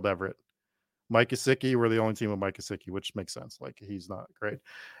have Gerald Everett. Mike Gesicki, we're the only team with Mike Gesicki, which makes sense. Like, he's not great.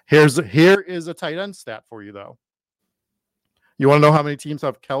 Here is a tight end stat for you, though. You want to know how many teams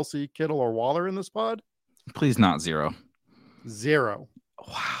have Kelsey, Kittle, or Waller in this pod? Please not 0. 0.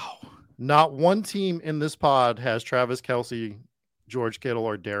 Wow. Not one team in this pod has Travis Kelsey, George Kittle,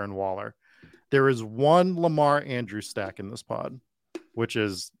 or Darren Waller. There is one Lamar Andrews stack in this pod, which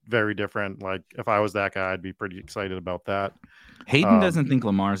is very different. Like, if I was that guy, I'd be pretty excited about that. Hayden doesn't think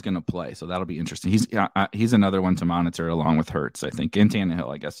Lamar's going to play, so that'll be interesting. He's another one to monitor along with Hurts, I think, and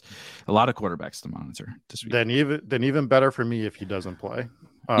Tannehill. I guess a lot of quarterbacks to monitor this week. Then even better for me if he doesn't play.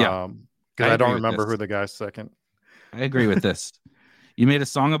 Yeah, because I don't remember who the guy's second. I agree with this. You made a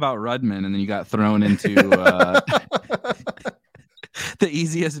song about Rudman, and then you got thrown into the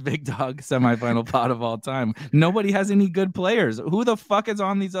easiest big dog semifinal pot of all time. Nobody has any good players. Who the fuck is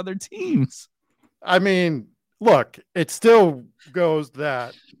on these other teams? I mean, look, it still goes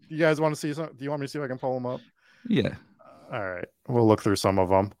that you guys want to see some. Do you want me to see if I can pull them up? Yeah. All right. We'll look through some of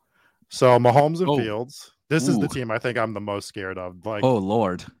them. So Mahomes and Fields. This is the team I think I'm the most scared of. Like, oh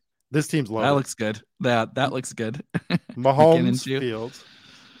Lord. This team's loaded. That looks good. That looks good. Mahomes, Fields,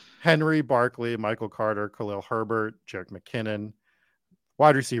 Henry, Barkley, Michael Carter, Khalil Herbert, Jerick McKinnon.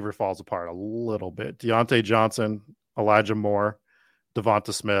 Wide receiver falls apart a little bit. Deontay Johnson, Elijah Moore,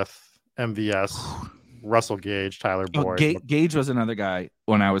 Devonta Smith, MVS, Russell Gage, Tyler Boyd. Gage was another guy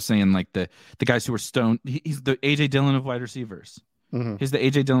when I was saying like the guys who were stoned. He's the AJ Dillon of wide receivers. Mm-hmm. He's the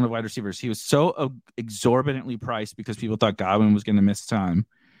AJ Dillon of wide receivers. He was so exorbitantly priced because people thought Godwin was going to miss time.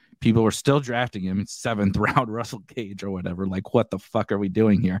 People were still drafting him in 7th round, Russell Gage or whatever. Like, what the fuck are we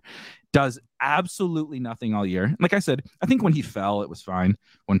doing here? Does absolutely nothing all year. Like I said, I think when he fell, it was fine.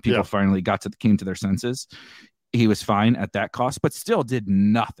 When people finally came to their senses, he was fine at that cost, but still did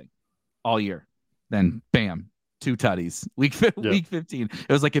nothing all year. Then, bam, 2 tutties. Week 15.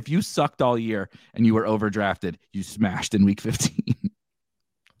 It was like if you sucked all year and you were overdrafted, you smashed in week 15.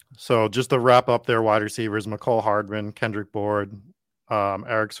 So just to wrap up their wide receivers, McCole Hardman, Kendrick Bourne,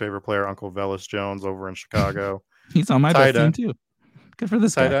 Eric's favorite player, Uncle Velus Jones over in Chicago. He's on my best team too. Good for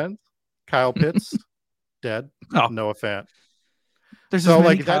this tight guy. end. Kyle Pitts, dead. Oh. Noah Fant. There's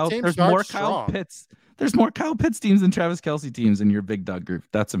more Kyle Pitts. There's more Kyle Pitts teams than Travis Kelce teams in your big dog group.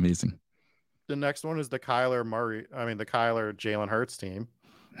 That's amazing. The next one is the Kyler Jalen Hurts team.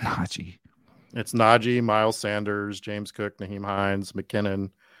 Najee. It's Najee, Miles Sanders, James Cook, Naheem Hines,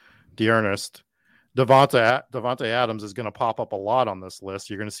 McKinnon, D'Ernest. Devontae Adams is going to pop up a lot on this list.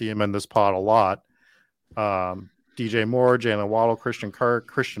 You're going to see him in this pod a lot. DJ Moore, Jalen Waddle, Christian Kirk,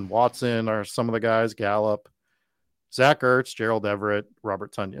 Christian Watson are some of the guys. Gallup, Zach Ertz, Gerald Everett,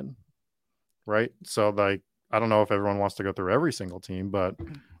 Robert Tonyan. Right? So, like, I don't know if everyone wants to go through every single team, but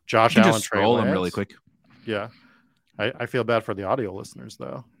Josh Allen, just scroll them really quick. Yeah. I feel bad for the audio listeners,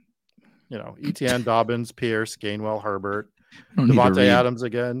 though. You know, ETN, Dobbins, Pierce, Gainwell, Herbert, Devontae Adams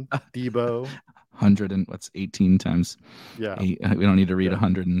again, Debo. 18 times. Yeah. We don't need to read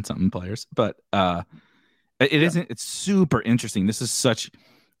 100 and something players, but it's super interesting. This is such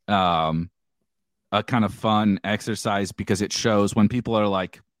a kind of fun exercise because it shows when people are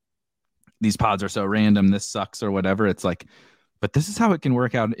like, these pods are so random, this sucks or whatever. It's like, but this is how it can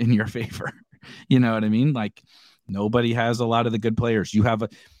work out in your favor. You know what I mean? Like, nobody has a lot of the good players.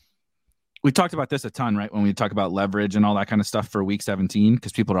 We talked about this a ton, right? When we talk about leverage and all that kind of stuff for week 17,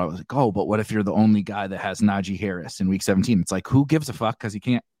 because people are always like, oh, but what if you're the only guy that has Najee Harris in week 17? It's like, who gives a fuck? Because he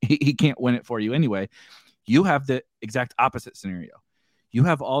can't win it for you anyway. You have the exact opposite scenario. You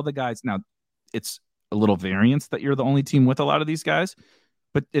have all the guys. Now, it's a little variance that you're the only team with a lot of these guys,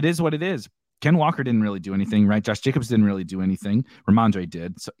 but it is what it is. Ken Walker didn't really do anything, right? Josh Jacobs didn't really do anything. Ramondre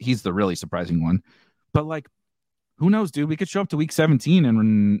did. So he's the really surprising one. But like, who knows, dude? We could show up to week 17 and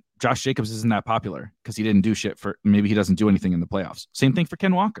when Josh Jacobs isn't that popular because he didn't do shit maybe he doesn't do anything in the playoffs. Same thing for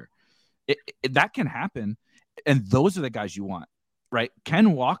Ken Walker. That can happen. And those are the guys you want, right?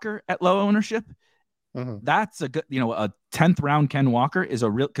 Ken Walker at low ownership. Mm-hmm. That's a good, a 10th round Ken Walker is a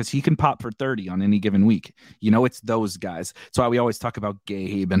real, because he can pop for 30 on any given week. It's those guys. That's why we always talk about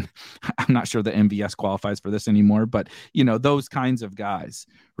Gabe, and I'm not sure the MVS qualifies for this anymore, but those kinds of guys,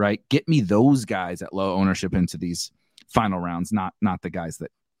 right? Get me those guys at low ownership into these final rounds, not the guys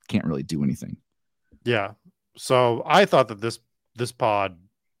that can't really do anything. Yeah. So I thought that this pod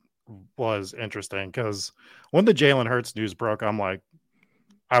was interesting because when the Jalen Hurts news broke,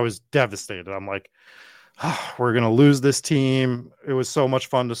 I was devastated. I'm like, we're going to lose this team. It was so much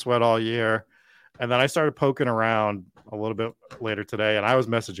fun to sweat all year. And then I started poking around a little bit later today, and I was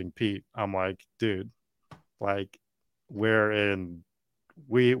messaging Pete. I'm like, dude, like we're in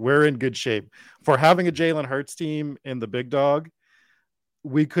good shape for having a Jalen Hurts team in the big dog.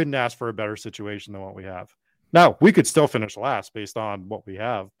 We couldn't ask for a better situation than what we have. Now, we could still finish last based on what we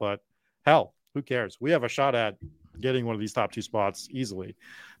have, but hell, who cares? We have a shot at getting one of these top 2 spots easily.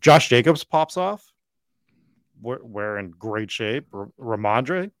 Josh Jacobs pops off. We're in great shape.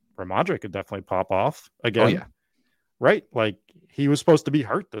 Ramondre could definitely pop off again. Oh, yeah. Right? Like, he was supposed to be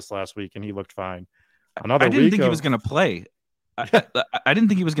hurt this last week, and he looked fine. I didn't think he was going to play. I didn't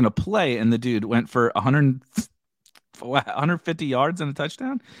think he was going to play, and the dude went for 150 yards and a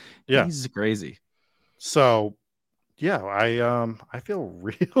touchdown. Yeah, he's crazy. So, yeah, I feel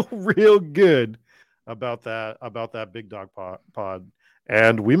real good about that big dog pod,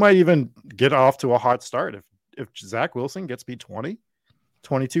 and we might even get off to a hot start if Zach Wilson gets me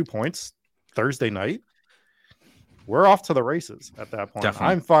 22 points Thursday night. We're off to the races at that point.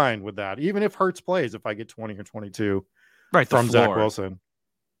 Definitely. I'm fine with that, even if Hurts plays. If I get 20 or 22, right, from Zach Wilson.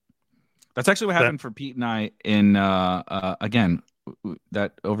 That's actually what happened for Pete and I in again,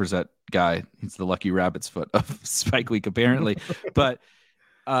 that Overzet guy. He's the lucky rabbit's foot of Spike Week, apparently. But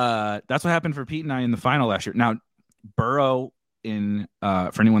that's what happened for Pete and I in the final last year. Now, Burrow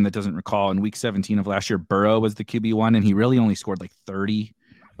for anyone that doesn't recall, in week 17 of last year, Burrow was the QB1, and he really only scored like 30,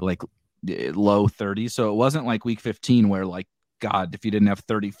 like low 30s. So it wasn't like week 15 where, like, God, if you didn't have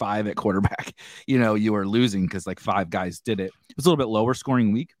 35 at quarterback, you were losing because like 5 guys did it. It was a little bit lower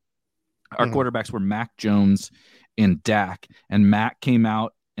scoring week. Our quarterbacks were Mac Jones and Dak, and Mac came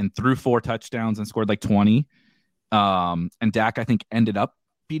out and threw 4 touchdowns and scored like 20. And Dak, I think, ended up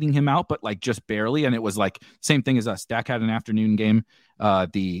beating him out, but like just barely. And it was like same thing as us. Dak had an afternoon game,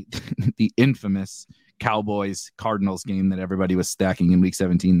 the infamous Cowboys Cardinals game that everybody was stacking in week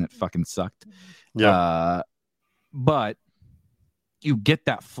 17 that fucking sucked. Yeah. But you get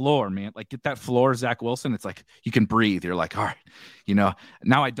that floor, man. Like, get that floor, Zach Wilson. It's like you can breathe. You're like, all right,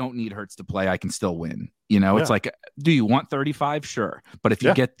 now I don't need Hurts to play. I can still win. It's like, do you want 35? Sure. But if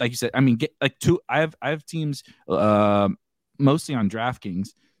you get, like you said, get like 2. I have teams mostly on DraftKings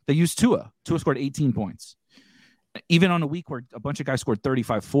that use Tua. Tua scored 18 points. Even on a week where a bunch of guys scored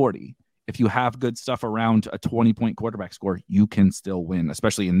 35, 40. If you have good stuff around a 20-point quarterback score, you can still win,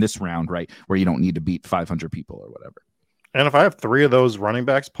 especially in this round, right, where you don't need to beat 500 people or whatever. And if I have 3 of those running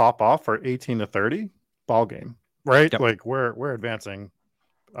backs pop off for 18 to 30, ball game, right? Yep. Like we're advancing.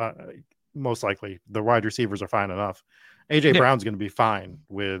 Most likely, the wide receivers are fine enough. AJ Brown's going to be fine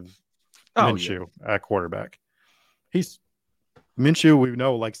with Minshew at quarterback. Minshew, we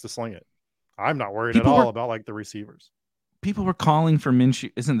know, likes to sling it. I'm not worried at all about like the receivers. People were calling for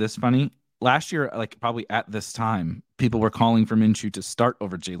Minshew. Isn't this funny? Last year, like probably at this time, people were calling for Minshew to start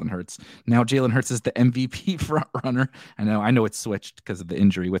over Jalen Hurts. Now Jalen Hurts is the MVP front runner. I know it's switched because of the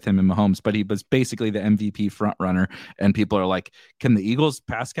injury with him and Mahomes, but he was basically the MVP front runner. And people are like, can the Eagles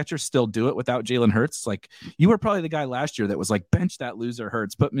pass catchers still do it without Jalen Hurts? Like, you were probably the guy last year that was like, bench that loser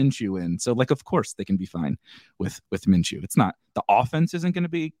Hurts, put Minshew in. So like, of course they can be fine with Minshew. It's not, the offense isn't going to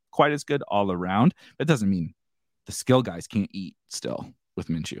be quite as good all around, but it doesn't mean the skill guys can't eat still with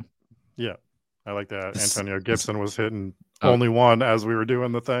Minshew. Yeah, I like that. Antonio Gibson was hitting only one as we were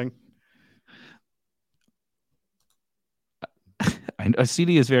doing the thing. A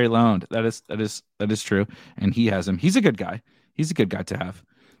CD is very loaned. That is true, and he has him. He's a good guy. He's a good guy to have.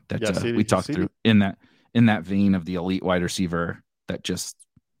 We talked through in that vein of the elite wide receiver that just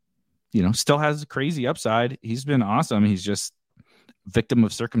still has a crazy upside. He's been awesome. He's just victim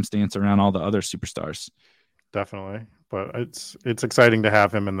of circumstance around all the other superstars. Definitely. But it's exciting to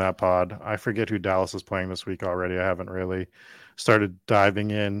have him in that pod. I forget who Dallas is playing this week already. I haven't really started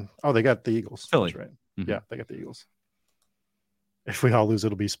diving in. Oh, they got the Eagles. Philly. That's right. Mm-hmm. Yeah, they got the Eagles. If we all lose,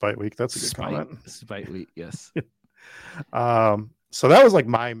 it'll be Spite Week. That's a good comment. Spite Week, yes. So that was like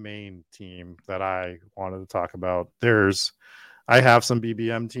my main team that I wanted to talk about. I have some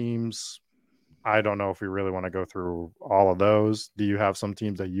BBM teams. I don't know if we really want to go through all of those. Do you have some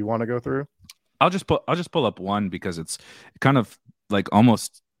teams that you want to go through? I'll just pull up one because it's kind of like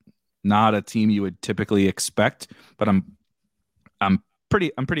almost not a team you would typically expect, but I'm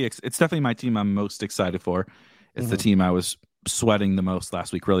pretty it's definitely my team I'm most excited for. It's the team I was sweating the most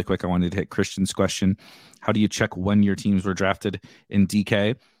last week. Really quick, I wanted to hit Christian's question. How do you check when your teams were drafted in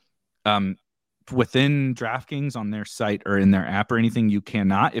DK? Within DraftKings on their site or in their app or anything, you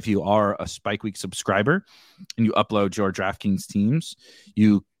cannot. If you are a Spike Week subscriber and you upload your DraftKings teams,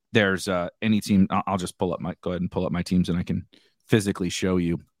 there's any team. I'll just go ahead and pull up my teams and I can physically show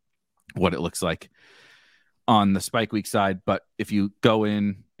you what it looks like on the Spike Week side. But if you go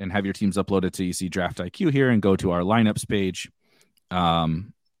in and have your teams uploaded to UC Draft IQ here and go to our lineups page.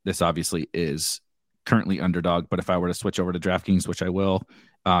 This obviously is currently Underdog, but if I were to switch over to DraftKings, which I will,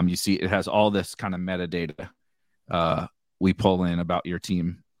 you see it has all this kind of metadata we pull in about your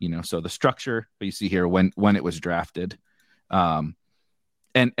team, so the structure, but you see here when it was drafted. And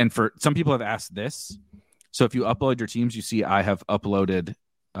for some people have asked this. So if you upload your teams, you see I have uploaded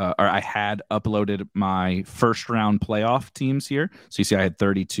or I had uploaded my first round playoff teams here. So you see I had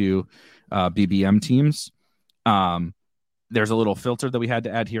 32 BBM teams. There's a little filter that we had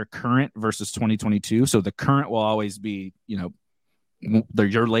to add here, current versus 2022. So the current will always be,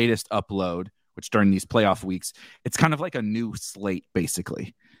 your latest upload, which during these playoff weeks, it's kind of like a new slate,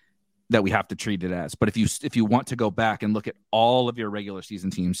 basically, that we have to treat it as. But if you want to go back and look at all of your regular season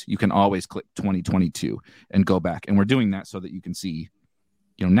teams, you can always click 2022 and go back. And we're doing that so that you can see,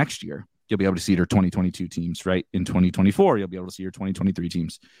 next year, you'll be able to see your 2022 teams, right? In 2024, you'll be able to see your 2023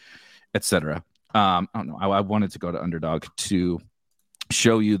 teams, etc. I don't know. I wanted to go to Underdog to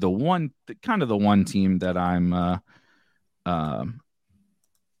show you the one team that I'm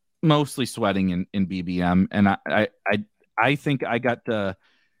mostly sweating in BBM, and I think I got the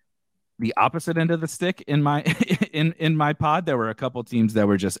opposite end of the stick in my in my pod. There were a couple teams that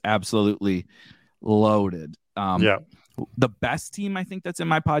were just absolutely loaded. The best team I think that's in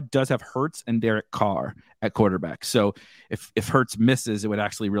my pod does have Hurts and Derek Carr at quarterback. So if Hurts misses, it would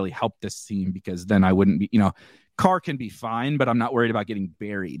actually really help this team, because then I wouldn't be, Carr can be fine, but I'm not worried about getting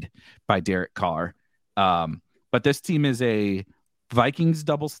buried by Derek Carr. But this team is a Vikings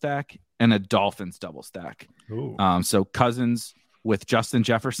double stack and a Dolphins double stack. So Cousins with Justin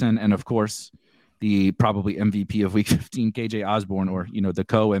Jefferson, and of course the probably MVP of week 15, KJ Osborne, or, the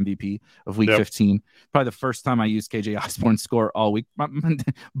co-MVP of week 15. Probably the first time I used KJ Osborne's score all week.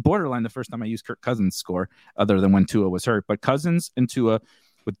 Borderline the first time I used Kirk Cousins' score, other than when Tua was hurt. But Cousins and Tua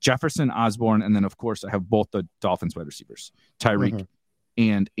with Jefferson, Osborne, and then, of course, I have both the Dolphins wide receivers, Tyreek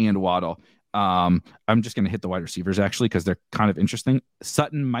and Waddle. I'm just going to hit the wide receivers, actually, because they're kind of interesting.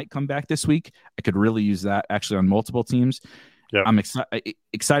 Sutton might come back this week. I could really use that, actually, on multiple teams. Yep. I'm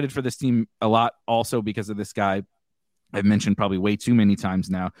excited for this team a lot, also because of this guy I've mentioned probably way too many times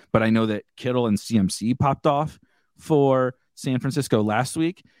now. But I know that Kittle and CMC popped off for San Francisco last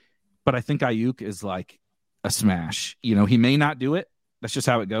week. But I think Ayuk is like a smash. He may not do it. That's just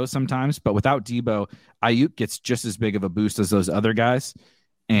how it goes sometimes. But without Debo, Ayuk gets just as big of a boost as those other guys.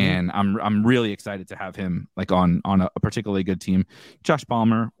 And I'm really excited to have him like on a particularly good team. Josh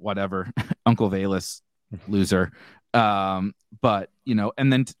Palmer, whatever. Uncle Valus, loser. But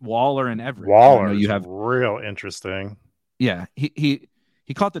and then Waller and Everett. Waller, you have real interesting. Yeah, he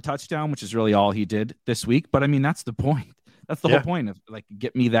caught the touchdown, which is really all he did this week. But I mean, that's the point. That's the whole point of like,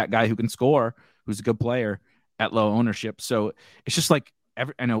 get me that guy who can score, who's a good player at low ownership. So it's just like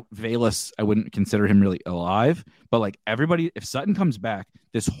I know Valus, I wouldn't consider him really alive, but like everybody, if Sutton comes back,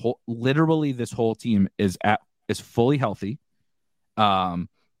 this whole team is fully healthy.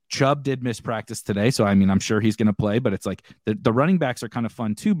 Chubb did miss practice today, so I mean, I'm sure he's going to play, but it's like the running backs are kind of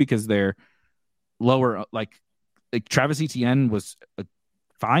fun too, because they're lower. Like Travis Etienne was a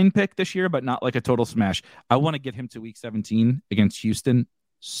fine pick this year, but not like a total smash. I want to get him to week 17 against Houston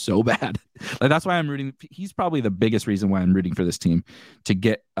so bad. Like, that's why I'm rooting. He's probably the biggest reason why I'm rooting for this team to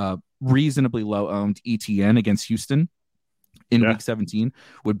get a reasonably low owned ETN against Houston in week 17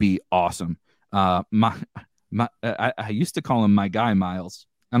 would be awesome. I used to call him my guy, Miles.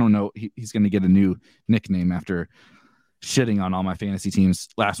 I don't know. He's going to get a new nickname after shitting on all my fantasy teams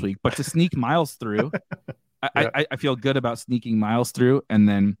last week. But to sneak Miles through, I feel good about sneaking Miles through. And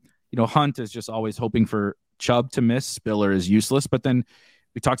then, Hunt is just always hoping for Chubb to miss. Spiller is useless. But then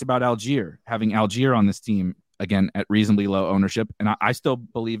we talked about having Algier on this team, again, at reasonably low ownership. And I still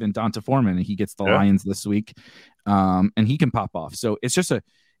believe in Donta Foreman, and he gets the Lions this week. And he can pop off. So it's just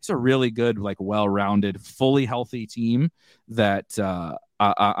it's a really good, like, well-rounded, fully healthy team that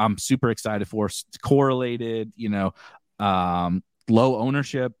I'm super excited for. Correlated, low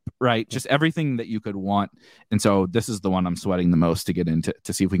ownership, right? Just everything that you could want. And so this is the one I'm sweating the most to get into,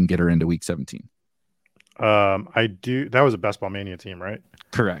 to see if we can get her into week 17. That was a Best Ball Mania team, right?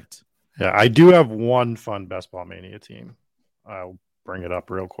 Correct. Yeah, I do have one fun Best Ball Mania team. I'll bring it up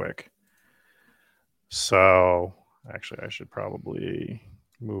real quick. So actually, I should probably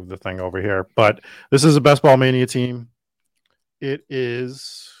move the thing over here. But this is a Best Ball Mania team. It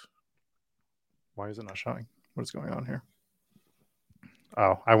is. Why is it not showing? What is going on here?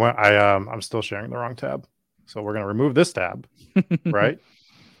 Oh, I'm still sharing the wrong tab. So we're going to remove this tab, right?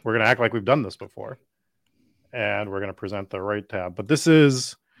 We're going to act like we've done this before. And we're going to present the right tab. But this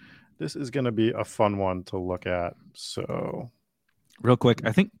is going to be a fun one to look at. So real quick.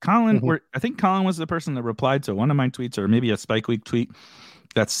 I think Colin Mhm. I think Colin was the person that replied to one of my tweets, or maybe a Spike Week tweet,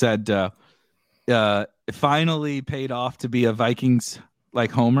 that said it finally paid off to be a Vikings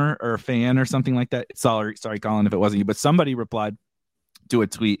like homer or a fan or something like that. Sorry, Colin, if it wasn't you, but somebody replied to a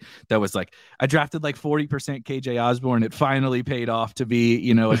tweet that was like, I drafted like 40% KJ Osborne. It finally paid off to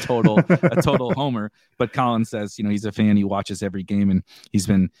be, a total homer. But Colin says, he's a fan. He watches every game, and he's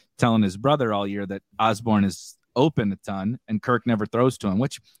been telling his brother all year that Osborne is open a ton and Kirk never throws to him,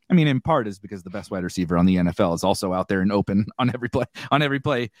 which, I mean, in part is because the best wide receiver on the NFL is also out there and open on every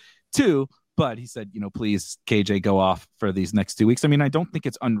play too. But he said, please, KJ, go off for these next 2 weeks. I mean, I don't think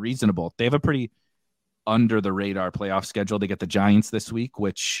it's unreasonable. They have a pretty under the radar playoff schedule. They get the Giants this week,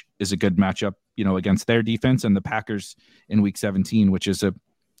 which is a good matchup, against their defense, and the Packers in week 17, which is a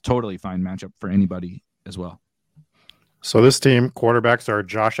totally fine matchup for anybody as well. So this team, quarterbacks are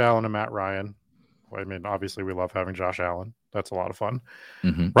Josh Allen and Matt Ryan. I mean, obviously we love having Josh Allen. That's a lot of fun.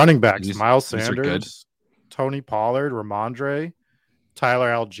 Mm-hmm. Running backs, Miles these Sanders, Tony Pollard, Ramondre, Tyler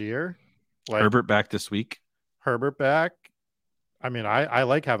Algier. Herbert back this week. Herbert back. I mean, I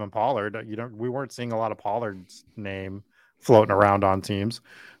like having Pollard. We weren't seeing a lot of Pollard's name floating around on teams.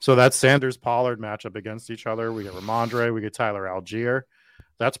 So that's Sanders Pollard matchup against each other. We get Ramondre, we get Tyler Algier.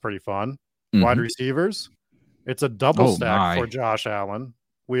 That's pretty fun. Mm-hmm. Wide receivers. It's a double stack for Josh Allen.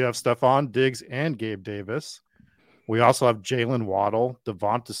 We have Stephon Diggs and Gabe Davis. We also have Jalen Waddle,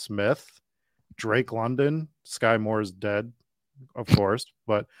 Devonta Smith, Drake London. Sky Moore is dead, of course,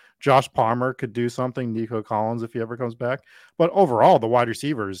 but Josh Palmer could do something. Nico Collins, if he ever comes back. But overall, the wide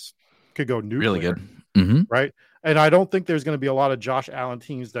receivers could go nuclear. Really good. Mm-hmm. Right? And I don't think there's going to be a lot of Josh Allen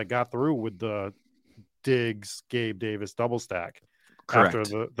teams that got through with the Diggs, Gabe Davis double stack. Correct.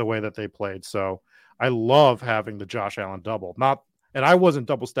 After the way that they played. So I love having the Josh Allen double. And I wasn't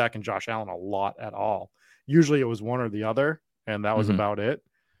double stacking Josh Allen a lot at all. Usually it was one or the other, and that was about it.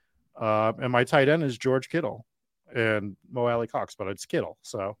 And my tight end is George Kittle and Mo Alley Cox, but it's Kittle.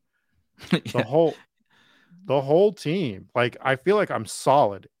 So the whole team, like, I feel like I'm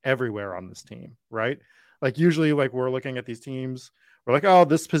solid everywhere on this team, right? Like, usually, like, we're looking at these teams, we're like, oh,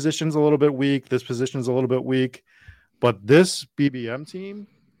 this position's a little bit weak, this position's a little bit weak. But this BBM team,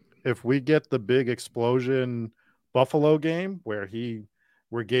 if we get the big explosion Buffalo game where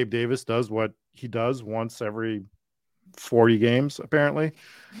Gabe Davis does what he does once every 40 games, apparently,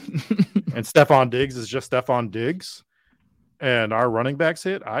 and Stephon Diggs is just Stephon Diggs, and our running backs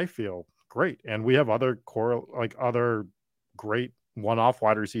hit, I feel great. And we have other great one-off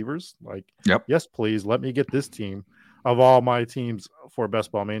wide receivers. Like, yes, please let me get this team of all my teams for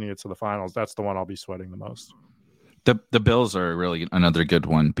Best Ball Mania to the finals. That's the one I'll be sweating the most. The Bills are really another good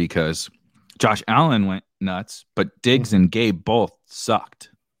one because Josh Allen went nuts, but Diggs and Gabe both sucked.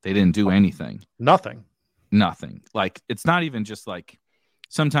 They didn't do anything. Nothing. Like, it's not even just like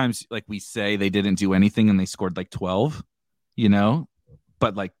sometimes, like, we say they didn't do anything and they scored like 12,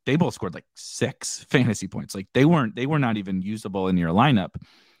 but like they both scored like 6 fantasy points. Like they were not even usable in your lineup,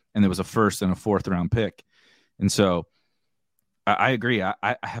 and there was a first and a fourth round pick. And so I agree.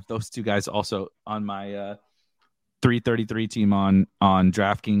 I have those two guys also on my 333 team on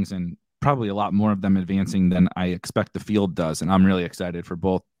DraftKings, and probably a lot more of them advancing than I expect the field does. And I'm really excited for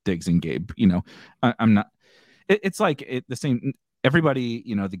both Diggs and Gabe. I'm not, it's like the same, everybody,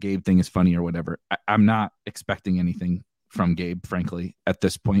 the Gabe thing is funny or whatever. I'm not expecting anything from Gabe, frankly, at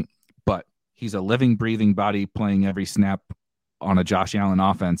this point, but he's a living, breathing body playing every snap on a Josh Allen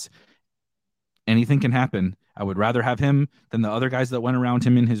offense. Anything can happen. I would rather have him than the other guys that went around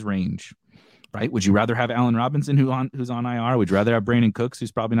him in his range. Right? Would you rather have Allen Robinson who's on IR? Would you rather have Brandon Cooks,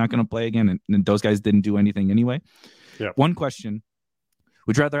 who's probably not going to play again? And those guys didn't do anything anyway. Yeah. One question: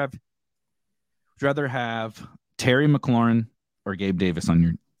 Would you rather have Terry McLaurin or Gabe Davis on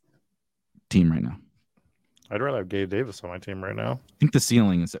your team right now? I'd rather have Gabe Davis on my team right now. I think the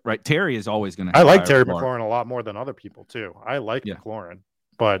ceiling is right. Terry is always going to. I like Terry McLaurin a lot more than other people too. I like McLaurin,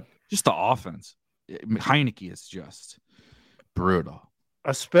 but just the offense. Heineke is just brutal.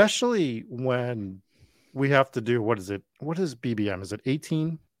 Especially when we have to do, what is it? What is BBM? Is it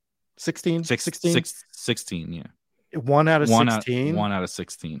 18? 16? 16, yeah. 1 out of 16? 1 out of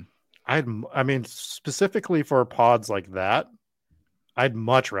 16. I mean, specifically for pods like that, I'd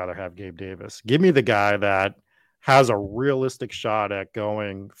much rather have Gabe Davis. Give me the guy that has a realistic shot at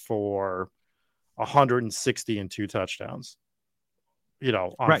going for 160 and 2 touchdowns,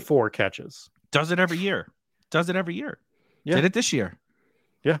 on 4 catches. Does it every year. Yeah. Did it this year.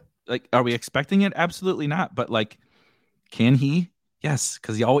 Yeah. Like, are we expecting it? Absolutely not. But like, can he? Yes,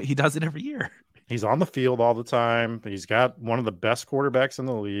 because he does it every year. He's on the field all the time. He's got one of the best quarterbacks in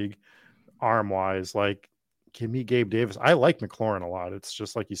the league, arm-wise. Like, give me Gabe Davis. I like McLaurin a lot. It's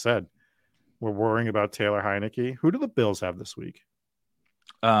just like you said, we're worrying about Taylor Heineke. Who do the Bills have this week?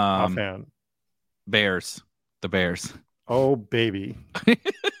 Offhand. Bears. The Bears. Oh, baby.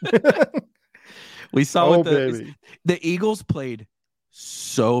 We saw the Eagles played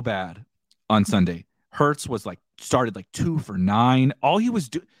so bad on Sunday. Hurts was started 2 for 9. All he was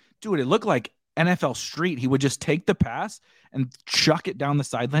doing, it looked like NFL Street. He would just take the pass and chuck it down the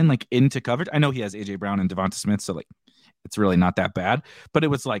sideline into coverage. I know he has AJ Brown and Devonta Smith, so it's really not that bad. But it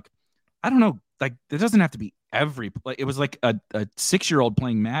was I don't know, it doesn't have to be every play. It was like a 6-year-old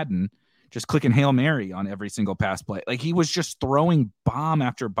playing Madden, just clicking Hail Mary on every single pass play. He was just throwing bomb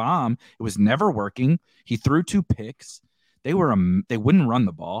after bomb. It was never working. He threw 2 picks. They wouldn't run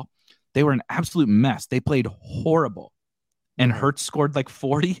the ball. They were an absolute mess. They played horrible. And Hurts scored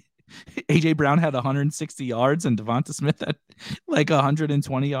 40. AJ Brown had 160 yards and Devonta Smith had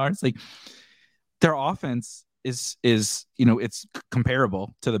 120 yards. Their offense is it's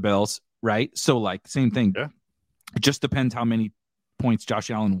comparable to the Bills, right? So same thing. Yeah. It just depends how many points Josh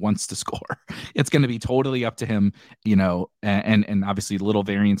Allen wants to score. It's going to be totally up to him, and obviously little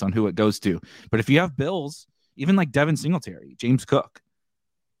variance on who it goes to. But if you have Bills, even Devin Singletary, James Cook,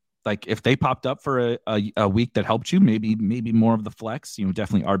 if they popped up for a week that helped you, maybe more of the flex,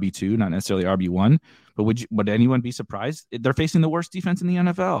 definitely RB2, not necessarily RB1. But would anyone be surprised? They're facing the worst defense in the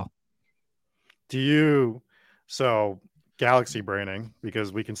NFL. So galaxy braining,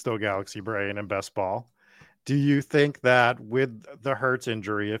 because we can still galaxy brain and best ball. Do you think that with the Hurts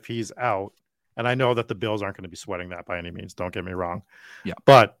injury, if he's out, and I know that the Bills aren't going to be sweating that by any means, don't get me wrong. Yeah.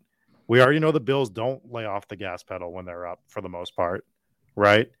 But we already know the Bills don't lay off the gas pedal when they're up for the most part,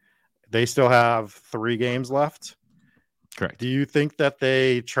 right? They still have 3 games left. Correct. Do you think that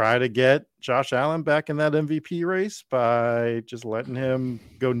they try to get Josh Allen back in that MVP race by just letting him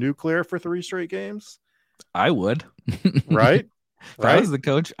go nuclear for 3 straight games? I would. Right? If I was the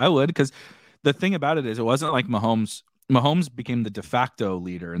coach, I would, because the thing about it is it wasn't like Mahomes. Mahomes became the de facto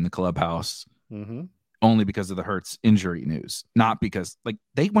leader in the clubhouse only because of the Hurts injury news, not because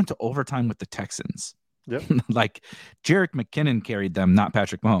they went to overtime with the Texans. Yep. Jerick McKinnon carried them, not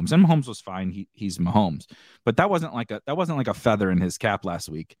Patrick Mahomes. And Mahomes was fine. He's Mahomes, but that wasn't like a feather in his cap last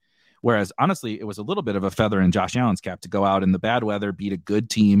week. Whereas honestly, it was a little bit of a feather in Josh Allen's cap to go out in the bad weather, beat a good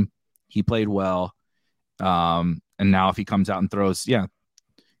team. He played well. And now if he comes out and throws,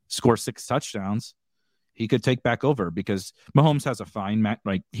 score 6 touchdowns, he could take back over, because Mahomes has a fine match.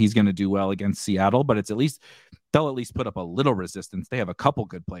 He's going to do well against Seattle, but they'll at least put up a little resistance. They have a couple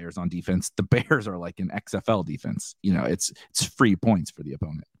good players on defense. The Bears are an XFL defense. It's free points for the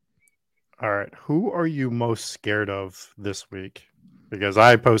opponent. All right. Who are you most scared of this week? Because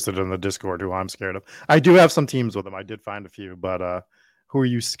I posted in the Discord who I'm scared of. I do have some teams with them. I did find a few, but who are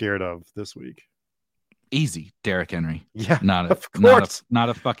you scared of this week? Easy, Derrick Henry. Yeah, not a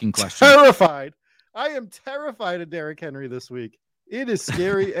fucking question. Terrified. I am terrified of Derrick Henry this week. It is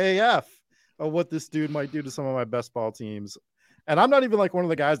scary AF of what this dude might do to some of my best ball teams. And I'm not even one of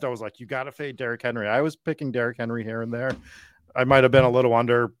the guys that was you got to fade Derrick Henry. I was picking Derrick Henry here and there. I might have been a little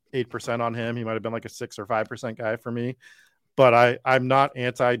under 8% on him. He might have been a 6 or 5% guy for me. But I'm not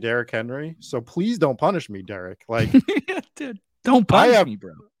anti Derrick Henry. So please don't punish me, Derrick. Dude, don't punish me,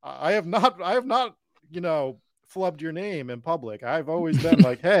 bro. I have not, flubbed your name in public. I've always been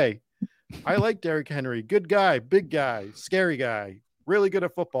hey, I like Derrick Henry. Good guy, big guy, scary guy, really good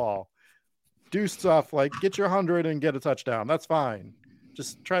at football. Do stuff get your 100 and get a touchdown. That's fine.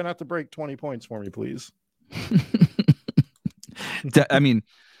 Just try not to break 20 points for me, please. I mean,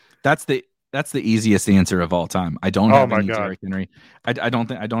 that's the easiest answer of all time. I don't have any Derrick Henry. I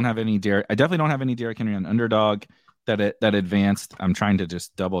definitely don't have any Derrick Henry on underdog that advanced. I'm trying to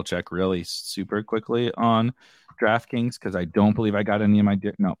just double check really super quickly on DraftKings, because I don't believe I got any of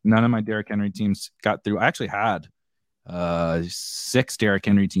none of my Derrick Henry teams got through. I actually had 6 Derrick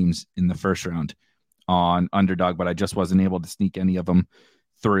Henry teams in the first round on underdog, but I just wasn't able to sneak any of them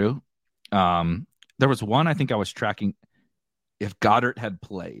through. There was one I think I was tracking. If Goddard had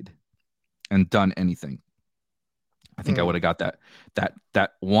played and done anything, I think I would have got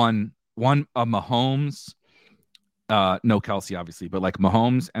that one of Mahomes, no Kelsey obviously, but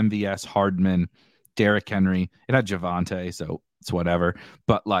Mahomes, MVS, Hardman, Derrick Henry. It had Javonte, so it's whatever.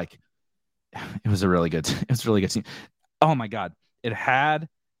 But it was a really good team. Oh my God. It had,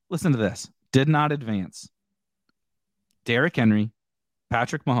 listen to this, did not advance. Derrick Henry,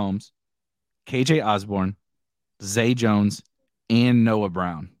 Patrick Mahomes, KJ Osborne, Zay Jones, and Noah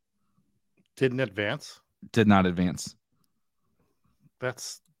Brown. Didn't advance? Did not advance.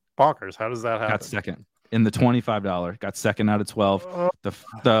 That's bonkers. How does that happen? Got second. in the $25. Got second out of 12.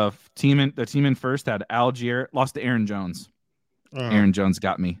 The team in first had Algier, lost to Aaron Jones. Aaron Jones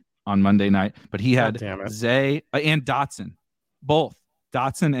got me on Monday night, but he had Zay and Dotson. Both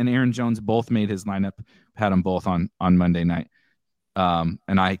Dotson and Aaron Jones both made his lineup. Had them both on Monday night. And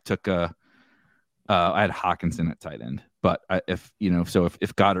I took I had Hawkinson at tight end. But if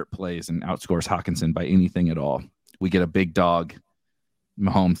Goddard plays and outscores Hawkinson by anything at all, we get a big dog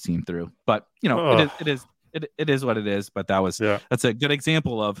Mahomes team through. But it is what it is. But that's a good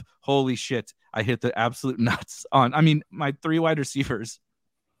example of holy shit. I hit the absolute nuts on. I mean, my 3 wide receivers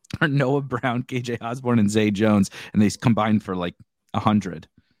are Noah Brown, KJ Osborne, and Zay Jones, and they combined for like 100,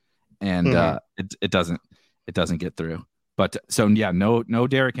 and it doesn't get through. But so yeah, no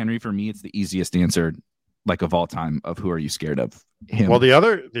Derrick Henry for me. It's the easiest answer, like of all time, of who are you scared of? Him. Well, the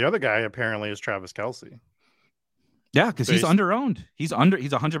other guy apparently is Travis Kelce. Yeah, because he's underowned. He's 100%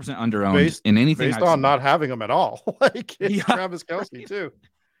 underowned in anything. Based on not having him at all. Like it's Travis Kelce too.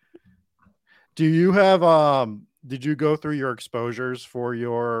 Do you have did you go through your exposures for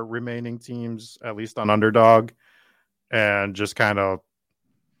your remaining teams, at least on Underdog, and just kind of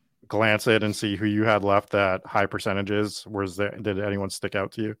glance it and see who you had left at high percentages? Did anyone stick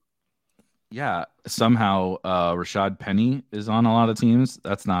out to you? Yeah, somehow Rashad Penny is on a lot of teams.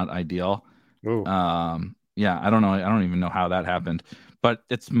 That's not ideal. Ooh. Yeah, I don't know. I don't even know how that happened, but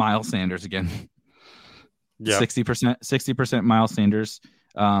it's Miles Sanders again. Yeah, 60% Miles Sanders.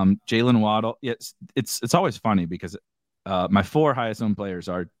 Jalen Waddle. It's always funny because my 4 highest owned players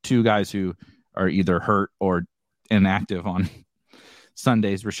are 2 guys who are either hurt or inactive on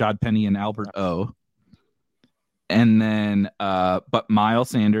Sundays: Rashad Penny and Albert O. And then, but Miles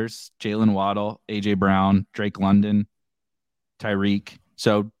Sanders, Jalen Waddle, AJ Brown, Drake London, Tyreek.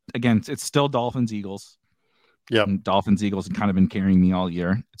 So again, it's still Dolphins Eagles. Yeah, Dolphins Eagles have kind of been carrying me all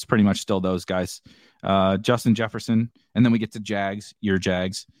year. It's pretty much still those guys. Justin Jefferson, and then we get to Jags, your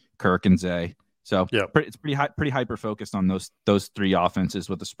Jags, Kirk and Zay. So it's pretty hyper focused on those 3 offenses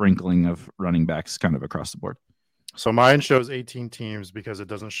with a sprinkling of running backs kind of across the board. So mine shows 18 teams because it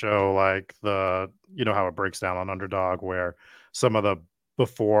doesn't show like how it breaks down on Underdog, where some of the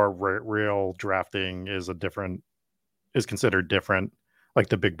before real drafting is considered different, like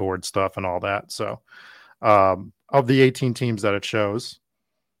the big board stuff and all that. So of the 18 teams that it shows,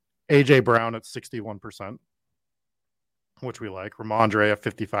 AJ Brown at 61%, which we like. Ramondre at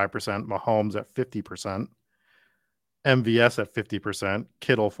 55%, Mahomes at 50%, MVS at 50%,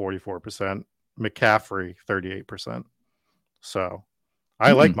 Kittle 44%, McCaffrey 38%. So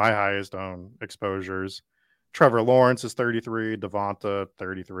I like my highest owned exposures. Trevor Lawrence is 33, Devonta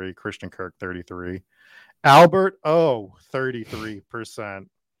 33, Christian Kirk 33, Albert 33%.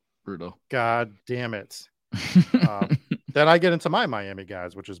 Brutal. God damn it. Then I get into my Miami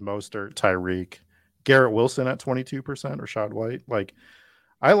guys, which is Mostert, Tyreek, Garrett Wilson at 22%, Rachaad White. Like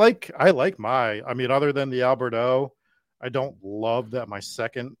I like other than the Albert O, I don't love that my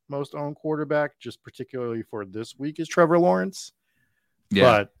second most owned quarterback, just particularly for this week, is Trevor Lawrence.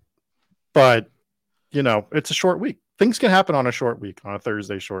 Yeah. But it's a short week. Things can happen on a short week, on a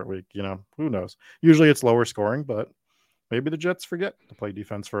Thursday short week. Who knows? Usually it's lower scoring, but maybe the Jets forget to play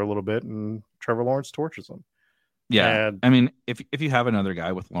defense for a little bit and Trevor Lawrence torches them. Yeah. And, I mean, if you have another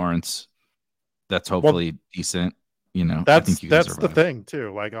guy with Lawrence that's hopefully decent, I think that's the thing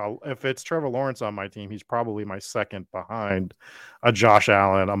too. Like if it's Trevor Lawrence on my team, he's probably my second behind a Josh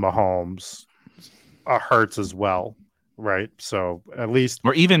Allen, a Mahomes, a Hurts as well. Right. So at least,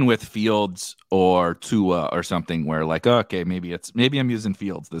 or even with Fields or Tua or something where like, okay, maybe I'm using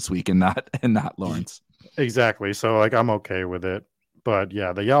Fields this week and not Lawrence. Exactly. So like, I'm okay with it, but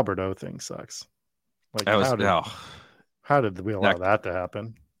yeah, the Alberto thing sucks. Like how did we allow that to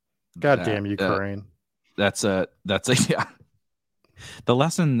happen? God damn Ukraine. That's a yeah. The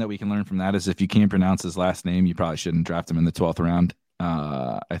lesson that we can learn from that is if you can't pronounce his last name, you probably shouldn't draft him in the 12th round.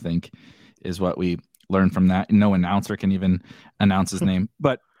 I think is what we learned from that. No announcer can even announce his name,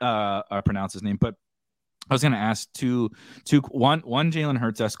 but pronounce his name. But I was going to ask one Jalen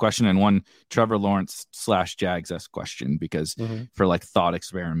Hurts-esque question and one Trevor Lawrence / Jags-esque question because for like thought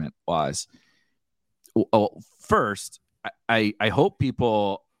experiment wise. Well, first, I hope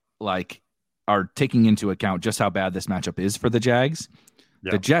people like are taking into account just how bad this matchup is for the Jags.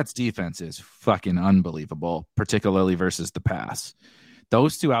 Yeah. The Jets defense is fucking unbelievable, particularly versus the pass.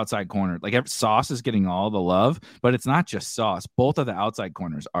 Those 2 outside corners, like Sauce is getting all the love, but it's not just Sauce. Both of the outside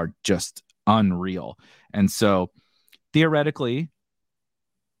corners are just unreal. And so theoretically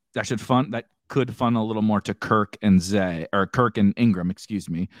that could funnel a little more to Kirk and Ingram, excuse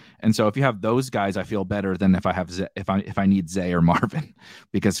me. And so if you have those guys, I feel better than if I have if I need Zay or Marvin,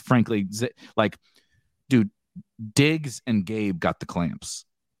 because frankly, like dude, Diggs and Gabe got the clamps.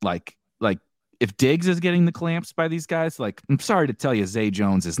 Like if Diggs is getting the clamps by these guys, like, I'm sorry to tell you, Zay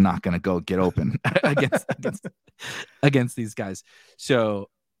Jones is not going to go get open against these guys. So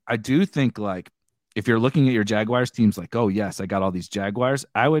I do think, like, if you're looking at your Jaguars teams, like, oh yes, I got all these Jaguars,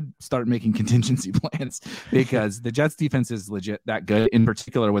 I would start making contingency plans, because the Jets defense is legit that good, in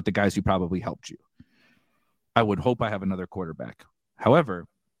particular with the guys who probably helped you. I would hope I have another quarterback. However,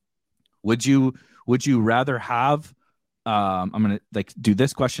 would you rather have, I'm going to like do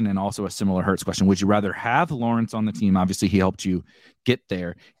this question and also a similar Hurts question. Would you rather have Lawrence on the team? Obviously he helped you get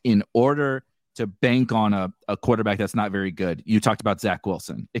there, in order to bank on a quarterback that's not very good. You talked about Zach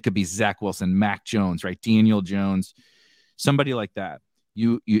Wilson. It could be Zach Wilson, Mac Jones, right? Daniel Jones, somebody like that.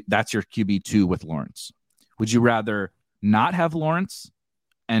 You that's your QB2 with Lawrence. Would you rather not have Lawrence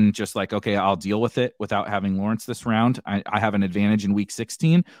and just like, okay, I'll deal with it without having Lawrence this round? I have an advantage in week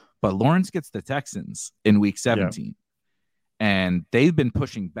 16, but Lawrence gets the Texans in week 17. Yeah. And they've been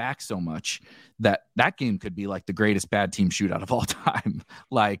pushing back so much that game could be like the greatest bad team shootout of all time.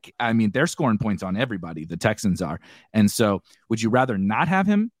 Like, I mean, they're scoring points on everybody. The Texans are. And so would you rather not have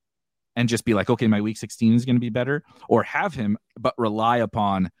him and just be like, okay, my week 16 is going to be better, or have him, but rely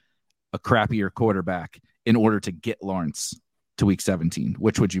upon a crappier quarterback in order to get Lawrence to week 17?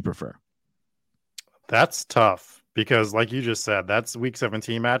 Which would you prefer? That's tough, because like you just said, that's week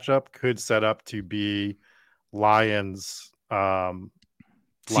 17 matchup could set up to be Lions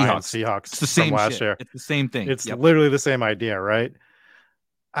Seahawks. It's the same last shit. Year. It's the same thing. It's literally the same idea, right?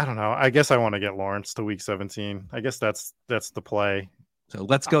 I don't know. I guess I want to get Lawrence to week 17. I guess that's the play. So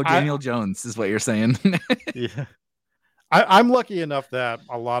let's go Daniel Jones is what you're saying. Yeah. I'm lucky enough that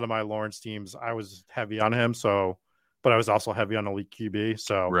a lot of my Lawrence teams, I was heavy on him. So, but I was also heavy on elite QB.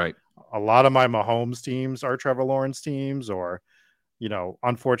 So right. A lot of my Mahomes teams are Trevor Lawrence teams, or,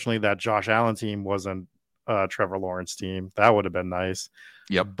 unfortunately that Josh Allen team wasn't Trevor Lawrence team. That would have been nice.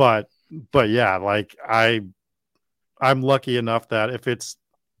 Yep. But yeah, like I'm lucky enough that if it's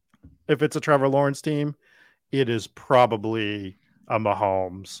a Trevor Lawrence team, it is probably a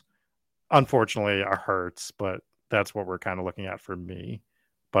Mahomes. Unfortunately, a Hurts, but that's what we're kind of looking at for me.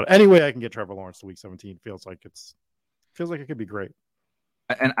 But anyway, I can get Trevor Lawrence to week 17. Feels like it could be great.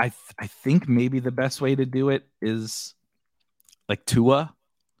 And I think maybe the best way to do it is like Tua,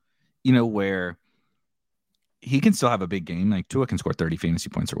 where he can still have a big game. Like Tua can score 30 fantasy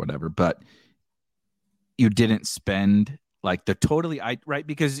points or whatever, but you didn't spend like the right?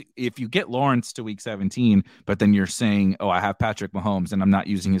 Because if you get Lawrence to week 17, but then you're saying, oh, I have Patrick Mahomes and I'm not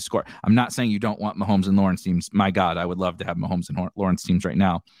using his score. I'm not saying you don't want Mahomes and Lawrence teams. My God, I would love to have Mahomes and Lawrence teams right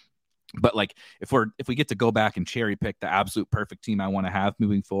now. But like, if we get to go back and cherry pick the absolute perfect team I want to have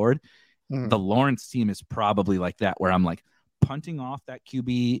moving forward, the Lawrence team is probably like that, where I'm like punting off that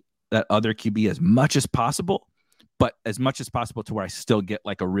other QB as much as possible, but as much as possible to where I still get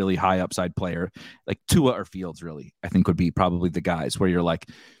like a really high upside player, like Tua or Fields, really, I think would be probably the guys where you're like,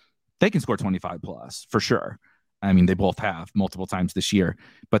 they can score 25 plus for sure. I mean, they both have multiple times this year,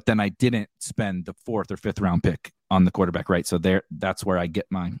 but then I didn't spend the 4th or 5th round pick on the quarterback, right? So that's where I get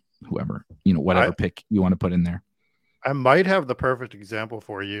my whoever, whatever pick you want to put in there. I might have the perfect example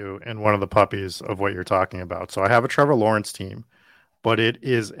for you in one of the puppies of what you're talking about. So I have a Trevor Lawrence team, but it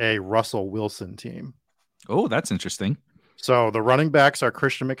is a Russell Wilson team. Oh, that's interesting. So the running backs are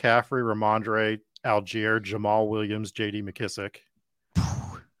Christian McCaffrey, Ramondre, Algier, Jamal Williams, J.D. McKissick.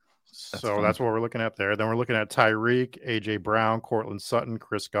 That's what we're looking at there. Then we're looking at Tyreek, A.J. Brown, Cortland Sutton,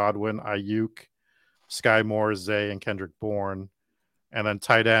 Chris Godwin, Ayuk, Sky Moore, Zay, and Kendrick Bourne. And then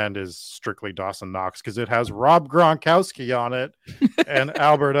tight end is strictly Dawson Knox, because it has Rob Gronkowski on it and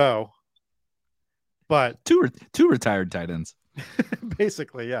Albert O. But two retired tight ends.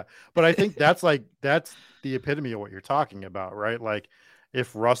 Basically, yeah. But I think that's the epitome of what you're talking about, right? Like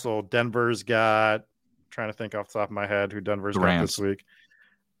if Denver's got, trying to think off the top of my head who Denver's got this week.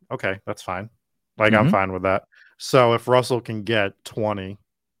 Okay, that's fine. Like I'm fine with that. So if Russell can get 20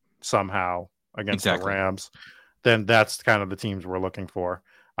 somehow against the Rams, then that's kind of the teams we're looking for.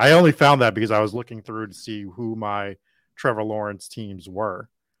 I only found that because I was looking through to see who my Trevor Lawrence teams were.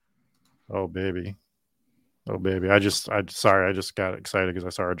 Oh baby. I just got excited because I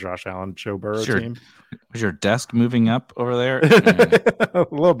saw a Josh Allen, Joe Burrow team. Was your desk moving up over there? A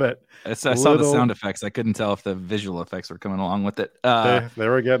little bit. I saw the sound effects. I couldn't tell if the visual effects were coming along with it. They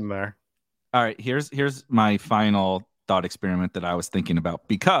were getting there. All right, here's my final thought experiment that I was thinking about,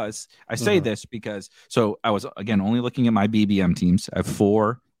 because I say this because I was again only looking at my BBM teams. I have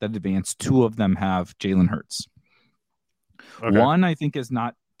 4 that advance. 2 of them have Jalen Hurts. Okay. One I think is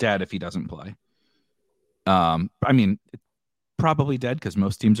not dead if he doesn't play. I mean, probably dead because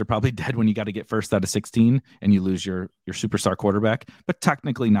most teams are probably dead when you got to get first out of 16 and you lose your superstar quarterback, but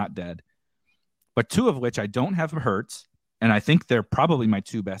technically not dead. But two of which I don't have Hurts, and I think they're probably my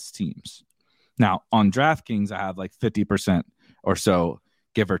two best teams. Now, on DraftKings, I have like 50% or so,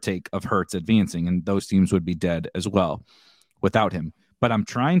 give or take, of Hurts advancing, and those teams would be dead as well without him. But I'm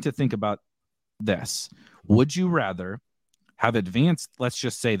trying to think about this. Would you rather have advanced, let's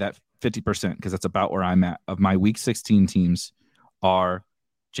just say that 50%, because that's about where I'm at, of my week 16 teams are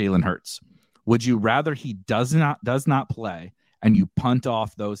Jalen Hurts. Would you rather he does not play and you punt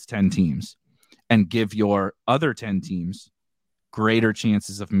off those 10 teams and give your other 10 teams greater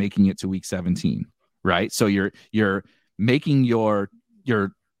chances of making it to week 17, right? So you're making your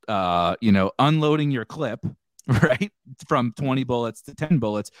unloading your clip, right, from 20 bullets to 10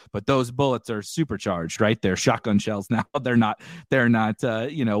 bullets, but those bullets are supercharged, right? They're shotgun shells now. They're not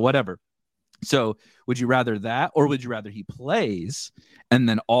whatever. So would you rather that, or would you rather he plays and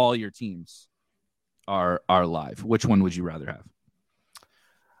then all your teams are live? Which one would you rather have?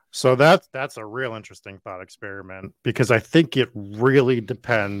 So that's a real interesting thought experiment, because I think it really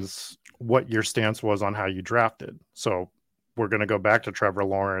depends what your stance was on how you drafted. So we're going to go back to Trevor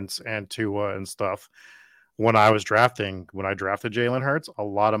Lawrence and Tua and stuff. When I drafted Jalen Hurts, a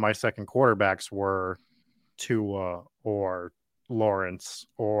lot of my second quarterbacks were Tua or Lawrence,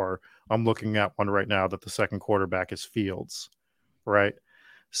 or I'm looking at one right now that the second quarterback is Fields, right?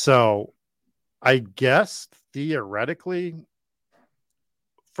 So I guess theoretically,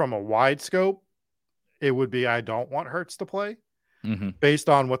 from a wide scope, it would be I don't want Hurts to play, based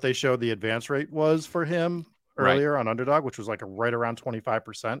on what they showed the advance rate was for him earlier on Underdog, which was like right around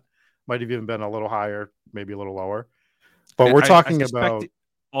 25%. Might have even been a little higher, maybe a little lower. But we're talking about...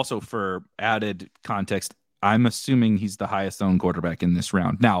 Also, for added context, I'm assuming he's the highest owned quarterback in this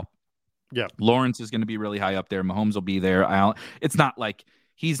round. Now, yeah, Lawrence is going to be really high up there. Mahomes will be there. It's not like...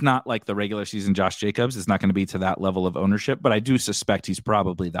 He's not like the regular season Josh Jacobs. It's not going to be to that level of ownership, but I do suspect he's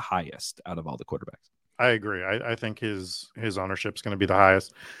probably the highest out of all the quarterbacks. I agree. I think his ownership is going to be the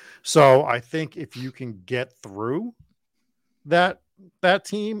highest. So I think if you can get through that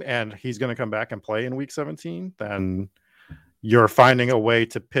team and he's going to come back and play in week 17, then you're finding a way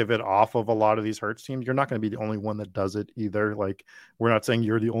to pivot off of a lot of these Hurts teams. You're not going to be the only one that does it either. Like, we're not saying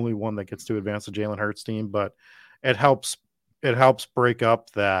you're the only one that gets to advance the Jalen Hurts team, but it helps break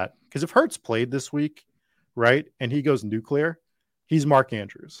up that, because if Hurts played this week, right, and he goes nuclear, he's Mark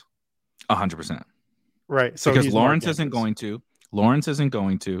Andrews. 100%. Right. So because Lawrence isn't going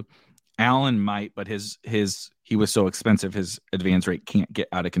to. Allen might, but he was so expensive, his advance rate can't get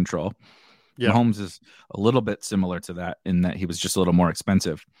out of control. Yeah. Mahomes is a little bit similar to that in that he was just a little more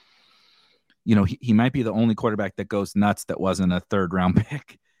expensive. He might be the only quarterback that goes nuts that wasn't a third round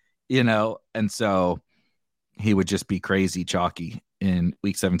pick, and so he would just be crazy chalky in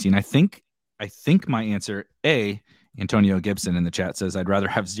week 17. I think my answer, Antonio Gibson in the chat says, I'd rather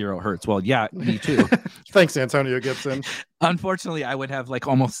have 0 Hurts. Well, yeah, me too. Thanks, Antonio Gibson. Unfortunately, I would have like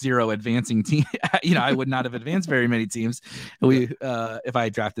almost 0 advancing team. I would not have advanced very many teams if I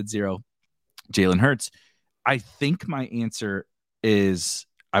drafted 0 Jalen Hurts. I think my answer is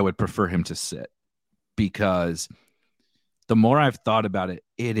I would prefer him to sit, because the more I've thought about it,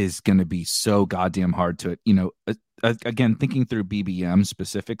 it is going to be so goddamn hard to, again, thinking through BBM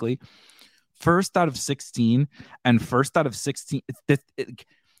specifically, first out of 16 and first out of 16,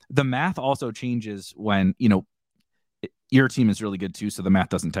 the math also changes when, your team is really good too. So the math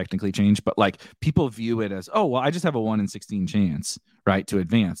doesn't technically change, but like people view it as, oh, well, I just have a 1 in 16 chance, right, to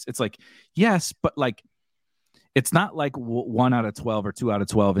advance. It's like, yes, but like, it's not like 1 out of 12 or 2 out of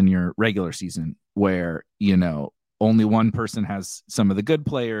 12 in your regular season where, only one person has some of the good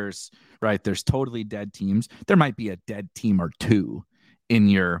players, right? There's totally dead teams. There might be a dead team or two in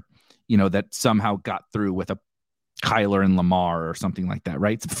your, that somehow got through with a Kyler and Lamar or something like that,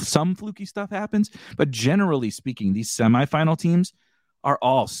 right? Some fluky stuff happens, but generally speaking, these semifinal teams are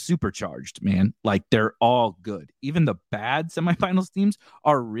all supercharged, man. Like, they're all good. Even the bad semifinals teams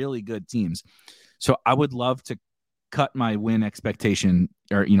are really good teams. So I would love to cut my win expectation,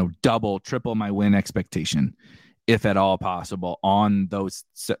 or, double, triple my win expectation, if at all possible, on those,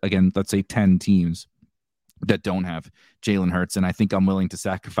 again, let's say 10 teams that don't have Jalen Hurts. And I think I'm willing to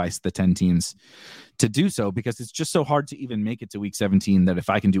sacrifice the 10 teams to do so, because it's just so hard to even make it to week 17 that if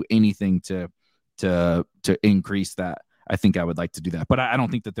I can do anything to increase that, I think I would like to do that. But I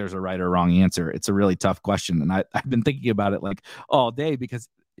don't think that there's a right or wrong answer. It's a really tough question. And I've been thinking about it like all day, because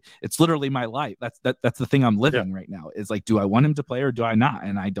it's literally my life. That's the thing I'm living right now, is like, do I want him to play or do I not?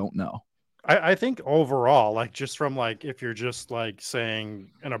 And I don't know. I think overall, like just from like if you're just like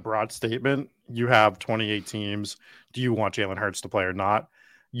saying in a broad statement, you have 28 teams. Do you want Jalen Hurts to play or not?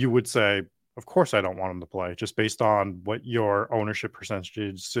 You would say, of course, I don't want him to play, just based on what your ownership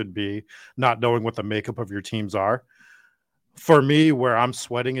percentages should be, not knowing what the makeup of your teams are. For me, where I'm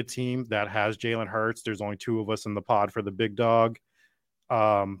sweating a team that has Jalen Hurts, there's only two of us in the pod for the big dog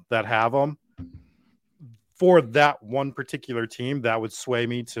that have him. For that one particular team, that would sway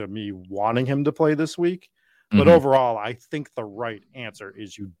me to me wanting him to play this week. But overall, I think the right answer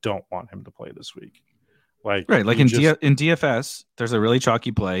is you don't want him to play this week. Like in DFS, there's a really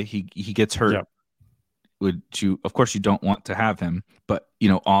chalky play. He gets hurt. Yep. Would you? Of course, you don't want to have him. But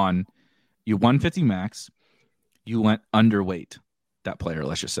on you 150 max, you went underweight that player.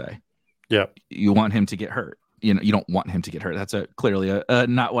 Let's just say, you want him to get hurt. You don't want him to get hurt. That's clearly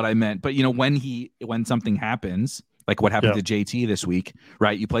not what I meant. But when something happens, like what happened to JT this week,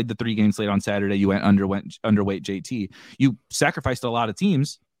 right? You played the 3 game slate on Saturday. You went underweight JT. You sacrificed a lot of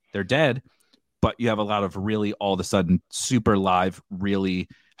teams. They're dead, but you have a lot of really all of a sudden super live, really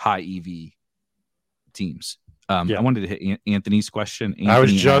high EV teams. I wanted to hit Anthony's question. Anthony I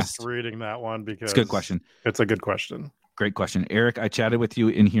was just reading that one because it's a good question. It's a good question. Great question. Eric, I chatted with you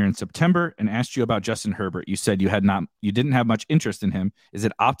in here in September and asked you about Justin Herbert. You said you didn't have much interest in him. Is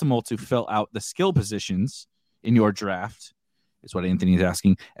it optimal to fill out the skill positions in your draft? Is what Anthony is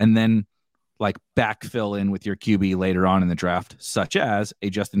asking. And then like backfill in with your QB later on in the draft, such as a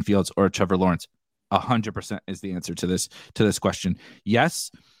Justin Fields or a Trevor Lawrence. 100% is the answer to this question.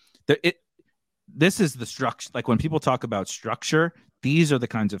 Yes. This is the structure. Like when people talk about structure, these are the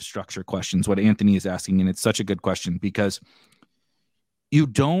kinds of structure questions, what Anthony is asking. And it's such a good question because you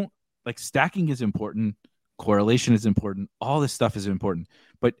don't like stacking is important. Correlation is important. All this stuff is important,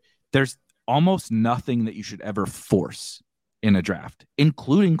 but there's almost nothing that you should ever force in a draft,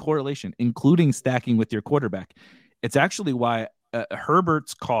 including correlation, including stacking with your quarterback. It's actually why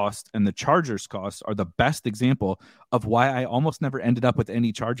Herbert's cost and the Chargers cost are the best example of why I almost never ended up with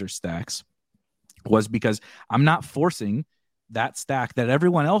any Chargers stacks, was because I'm not forcing that stack that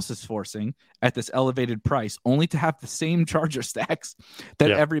everyone else is forcing at this elevated price only to have the same Charger stacks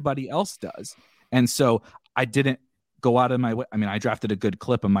that everybody else does. And so I didn't go out of my way. I mean, I drafted a good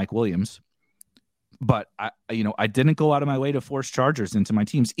clip of Mike Williams, but I didn't go out of my way to force Chargers into my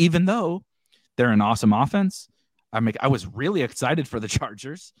teams, even though they're an awesome offense. I was really excited for the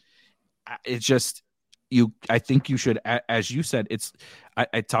Chargers. It's just, I think you should, as you said,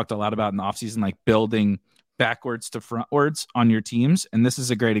 I talked a lot about in the offseason, like building backwards to frontwards on your teams. And this is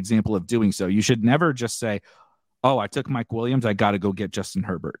a great example of doing so. You should never just say, oh, I took Mike Williams, I got to go get Justin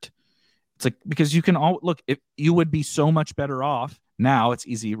Herbert. It's like, because you can look, if you would be so much better off now. It's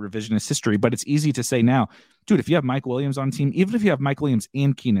easy revisionist history, but it's easy to say now, dude, if you have Mike Williams on team, even if you have Mike Williams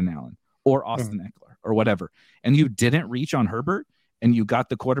and Keenan Allen or Austin Eckler or whatever, and you didn't reach on Herbert and you got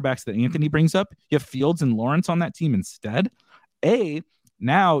the quarterbacks that Anthony brings up, you have Fields and Lawrence on that team instead.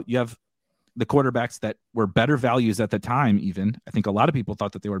 Now you have the quarterbacks that were better values at the time. Even I think a lot of people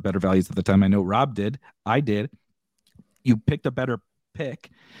thought that they were better values at the time. I know Rob did. I did. You picked a better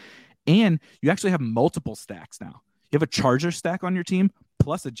pick, and you actually have multiple stacks now. You have a Charger stack on your team,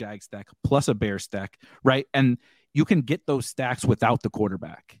 plus a Jag stack, plus a Bear stack, right? And you can get those stacks without the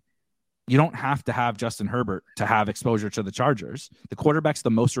quarterback. You don't have to have Justin Herbert to have exposure to the Chargers. The quarterback's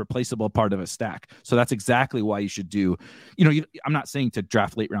the most replaceable part of a stack. So that's exactly why you should do, I'm not saying to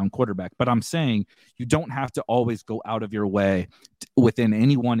draft late round quarterback, but I'm saying you don't have to always go out of your way within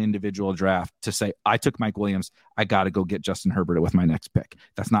any one individual draft to say, I took Mike Williams, I got to go get Justin Herbert with my next pick.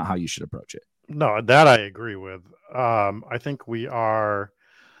 That's not how you should approach it. No, that I agree with. I think I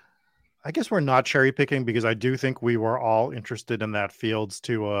guess we're not cherry picking because I do think we were all interested in that Fields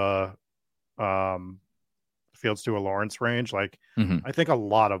to a Lawrence range. Like, I think a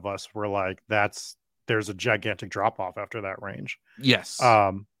lot of us were like, there's a gigantic drop off after that range. Yes.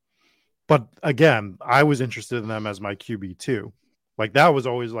 But again, I was interested in them as my QB2. Like that was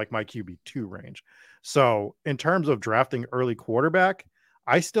always like my QB2 range. So in terms of drafting early quarterback,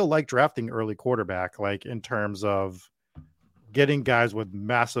 I still like drafting early quarterback, like in terms of getting guys with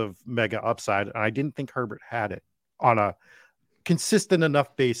massive mega upside. And I didn't think Herbert had it on a consistent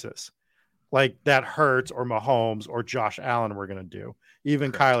enough basis. Like that Hurts or Mahomes or Josh Allen we're going to do.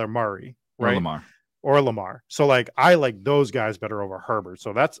 Even Correct. Kyler Murray, right? Or Lamar. So like I like those guys better over Herbert.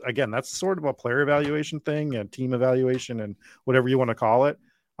 So that's sort of a player evaluation thing and team evaluation and whatever you want to call it.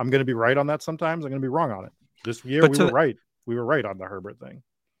 I'm going to be right on that sometimes. I'm going to be wrong on it. This year we were right. We were right on the Herbert thing.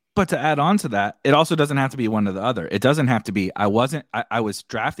 But to add on to that, it also doesn't have to be one or the other. It doesn't have to be, I was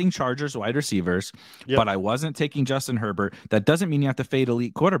drafting Chargers wide receivers, but I wasn't taking Justin Herbert. That doesn't mean you have to fade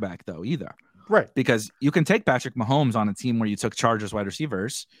elite quarterback though either. Right. Because you can take Patrick Mahomes on a team where you took Chargers wide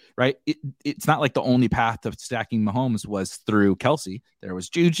receivers, right? It's not like the only path of stacking Mahomes was through Kelsey. There was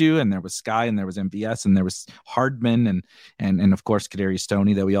Juju and there was Sky and there was MVS and there was Hardman and of course Kadarius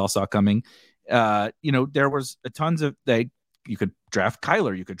Toney that we all saw coming. There was a tons of you could draft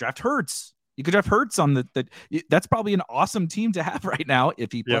Kyler, you could draft Hurts. You could draft Hurts on that's probably an awesome team to have right now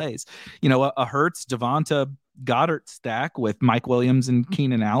if he plays. A Hurts, Devonta Goddard stack with Mike Williams and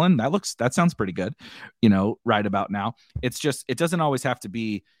Keenan Allen. That sounds pretty good, right about now. It's just, it doesn't always have to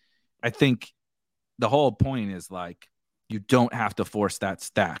be. I think the whole point is like, you don't have to force that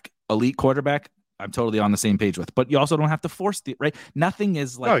stack. Elite quarterback, I'm totally on the same page with, but you also don't have to force the right. Nothing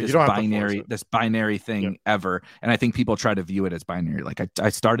is like this binary thing ever. And I think people try to view it as binary. Like I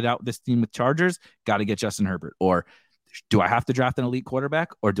started out this team with Chargers, got to get Justin Herbert, or do I have to draft an elite quarterback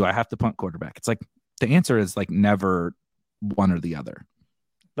or do I have to punt quarterback? It's like, the answer is like never one or the other.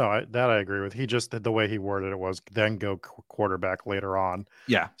 No, I agree with. He just did the way he worded it was then go quarterback later on.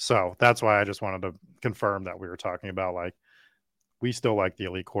 Yeah. So that's why I just wanted to confirm that we were talking about like, we still like the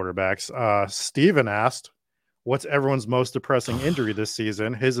elite quarterbacks. Steven asked, what's everyone's most depressing injury this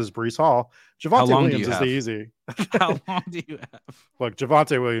season? His is Breece Hall. Javonte Williams is the easy. How long do you have? Look,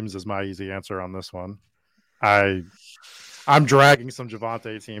 Javonte Williams is my easy answer on this one. I'm dragging some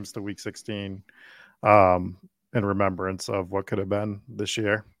Javonte teams to week 16 in remembrance of what could have been this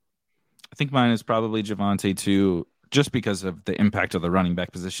year. I think mine is probably Javonte too, just because of the impact of the running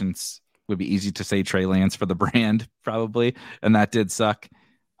back positions. Would be easy to say Trey Lance for the brand probably, and that did suck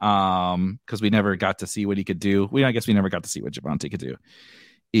because we never got to see what he could do. I guess we never got to see what Javonte could do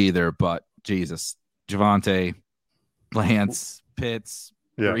either, but Jesus, Javonte, Lance, Pitts,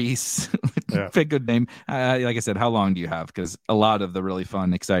 Reese, pick a good name. Like I said, how long do you have? Because a lot of the really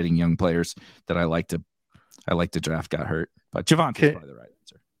fun, exciting young players that I like to draft got hurt, but Javonte is probably the right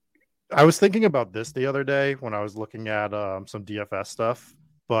answer. I was thinking about this the other day when I was looking at some DFS stuff,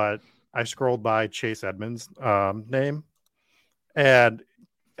 but I scrolled by Chase Edmonds' name, and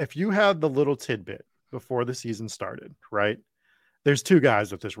if you had the little tidbit before the season started, right? There's two guys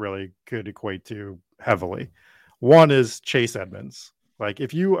that this really could equate to heavily. One is Chase Edmonds. Like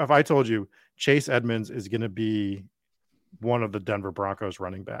if I told you Chase Edmonds is going to be one of the Denver Broncos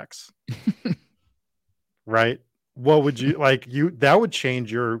running backs, right? What would you like? That would change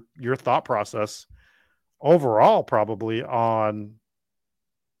your thought process overall, probably on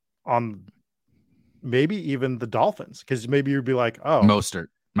maybe even the Dolphins, because maybe you'd be like, oh, Mostert.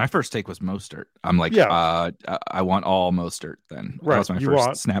 My first take was Mostert. I'm like, I want all Mostert then. Right. That was my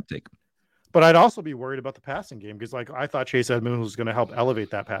first snap take. But I'd also be worried about the passing game because like I thought Chase Edmonds was going to help elevate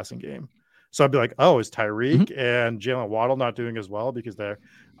that passing game. So I'd be like, oh, is Tyreek and Jalen Waddle not doing as well because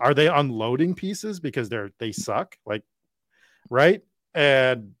are they unloading pieces because they suck? Like, right?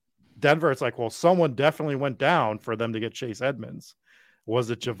 And Denver, it's like, well, someone definitely went down for them to get Chase Edmonds. Was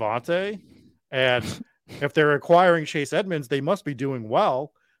it Javonte? And if they're acquiring Chase Edmonds, they must be doing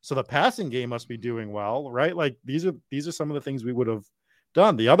well. So the passing game must be doing well, right? Like these are some of the things we would have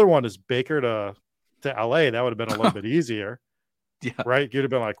done. The other one is Baker to LA. That would have been a little bit easier. Yeah. Right. You'd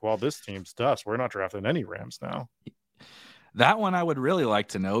have been like, well, this team's dust. We're not drafting any Rams now. That one I would really like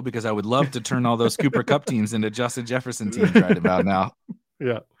to know because I would love to turn all those Cooper Kupp teams into Justin Jefferson teams right about now.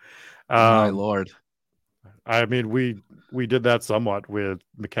 Yeah. My Lord. I mean, we did that somewhat with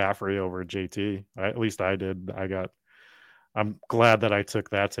McCaffrey over JT. At least I did. I'm glad that I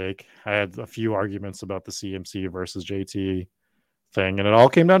took that take. I had a few arguments about the CMC versus JT thing, and it all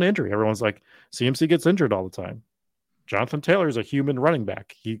came down to injury. Everyone's like, CMC gets injured all the time. Jonathan Taylor is a human running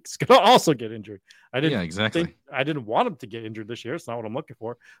back. He's going to also get injured. I didn't want him to get injured this year. It's not what I'm looking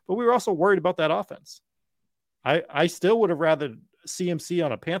for. But we were also worried about that offense. I still would have rather CMC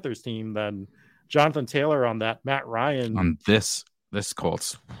on a Panthers team than Jonathan Taylor on that Matt Ryan on this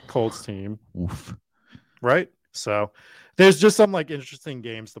Colts team. Oof. Right? So there's just some like interesting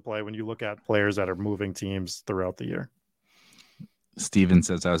games to play when you look at players that are moving teams throughout the year. Steven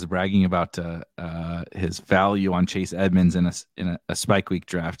says I was bragging about his value on Chase Edmonds in a spike week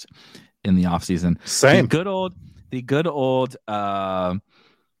draft in the offseason. Same. The good old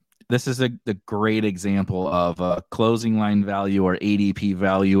this is the great example of closing line value or ADP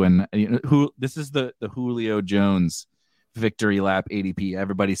value, and this is the Julio Jones victory lap ADP.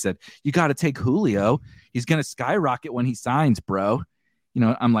 Everybody said you got to take Julio. He's going to skyrocket when he signs, bro.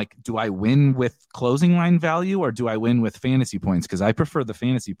 I'm like, do I win with closing line value or do I win with fantasy points? Because I prefer the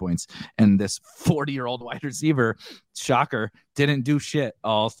fantasy points. And this 40-year-old wide receiver, shocker, didn't do shit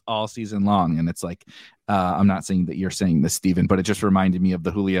all season long. And it's like, I'm not saying that you're saying this, Steven, but it just reminded me of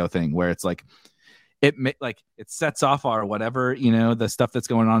the Julio thing where it's like, it sets off our whatever, the stuff that's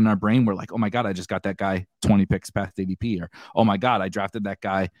going on in our brain. We're like, oh my God, I just got that guy 20 picks past ADP, or oh my God, I drafted that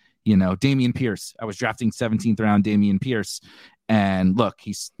guy, Dameon Pierce. I was drafting 17th round Dameon Pierce. And look,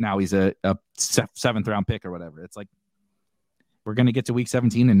 he's a 7th round pick or whatever. It's like, we're going to get to week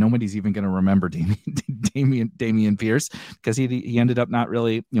 17 and nobody's even going to remember Dameon Pierce because he ended up not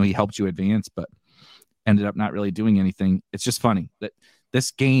really, he helped you advance, but ended up not really doing anything. It's just funny that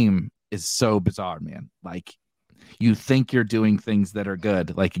this game is so bizarre, man. Like, you think you're doing things that are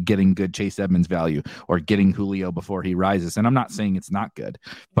good, like getting good Chase Edmonds value or getting Julio before he rises. And I'm not saying it's not good,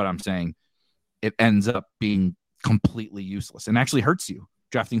 but I'm saying it ends up being completely useless and actually hurts you.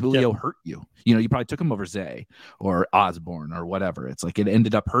 Drafting Julio hurt you. You probably took him over Zay or Osborne or whatever. It's like it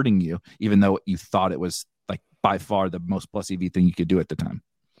ended up hurting you, even though you thought it was like by far the most plus EV thing you could do at the time.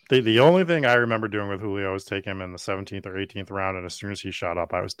 The only thing I remember doing with Julio was take him in the 17th or 18th round, and as soon as he shot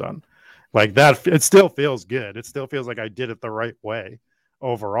up, I was done. Like that, it still feels good. It still feels like I did it the right way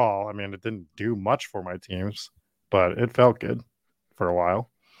overall. I mean, it didn't do much for my teams, but it felt good for a while.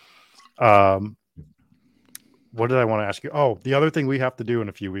 What did I want to ask you? Oh, the other thing we have to do in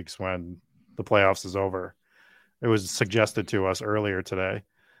a few weeks when the playoffs is over, it was suggested to us earlier today.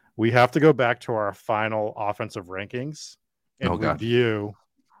 We have to go back to our final offensive rankings and review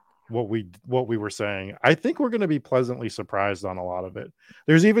what we were saying. I think we're going to be pleasantly surprised on a lot of it.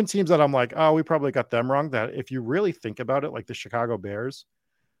 There's even teams that I'm like, oh, we probably got them wrong. That if you really think about it, like the Chicago Bears,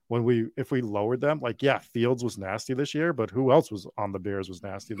 if we lowered them, like, yeah, Fields was nasty this year, but who else was on the Bears was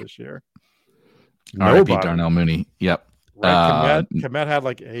nasty this year? R.I.P. Darnell Mooney. Yep. Right. Kmet had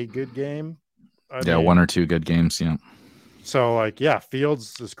like a good game. I mean, 1 or 2 good games. Yeah. So like, yeah,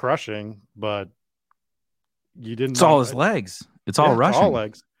 Fields is crushing, but you didn't. It's all his legs. It's all rushing.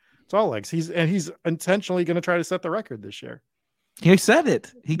 It's all legs. He's intentionally going to try to set the record this year. He said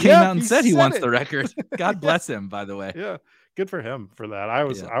it. He came out and said he wants the record. God bless him, by the way. Yeah. Good for him for that. I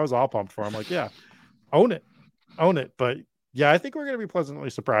was all pumped for him. Like, yeah, own it. But yeah, I think we're going to be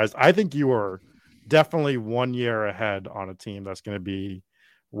pleasantly surprised. I think you are definitely 1 year ahead on a team that's going to be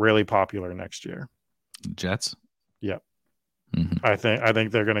really popular next year. Jets. Yep. Mm-hmm. I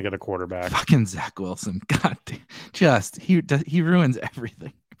think they're going to get a quarterback. Fucking Zach Wilson. God, he ruins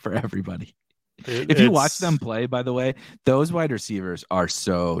everything for everybody. If you watch them play, by the way, those wide receivers are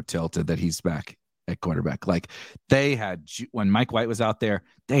so tilted that he's back at quarterback. Like they had, when Mike White was out there,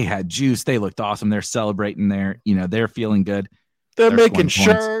 they had juice. They looked awesome. They're celebrating they're feeling good. They're making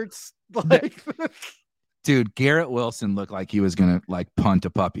shirts. Like, dude, Garrett Wilson looked like he was going to like punt a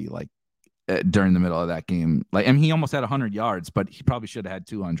puppy during the middle of that game. Like, I mean, he almost had 100 yards, but he probably should have had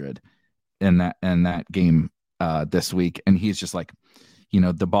 200 in that game this week. And he's just like,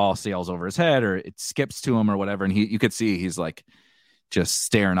 the ball sails over his head or it skips to him or whatever. And you could see he's like just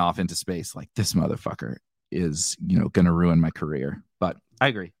staring off into space. Like, this motherfucker is, going to ruin my career. But I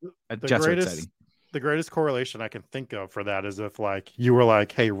agree. Jets are exciting. The greatest correlation I can think of for that is if like you were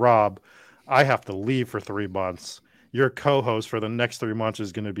like, hey, Rob, I have to leave for 3 months. Your co-host for the next 3 months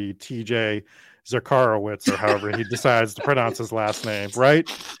is going to be TJ Zakharowicz or however he decides to pronounce his last name, right?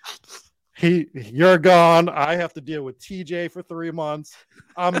 You're gone. I have to deal with TJ for 3 months.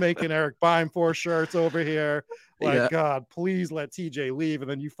 I'm making Eric Bime 4 shirts over here. God, please let TJ leave.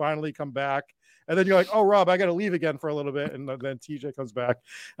 And then you finally come back. And then you're like, oh, Rob, I got to leave again for a little bit. And then TJ comes back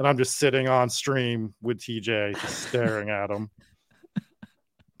and I'm just sitting on stream with TJ, just staring at him.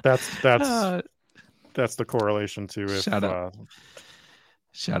 That's the correlation to it. Shout out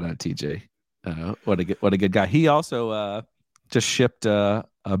TJ. What a good guy. He also just shipped a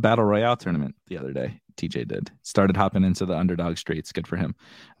battle royale tournament the other day. TJ did. Started hopping into the underdog streets. Good for him.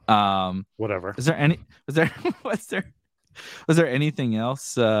 Whatever. Was there anything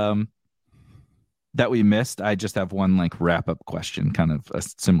else that we missed? I just have one like wrap up question, kind of a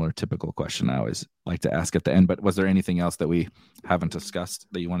similar typical question I always like to ask at the end. But was there anything else that we haven't discussed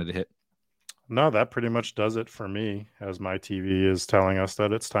that you wanted to hit? No, that pretty much does it for me, as my TV is telling us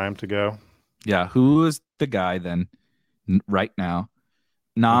that it's time to go. Yeah. Who is the guy then right now?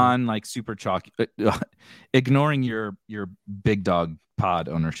 Like super chalky, ignoring your big dog pod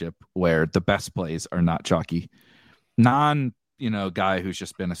ownership where the best plays are not chalky. Guy who's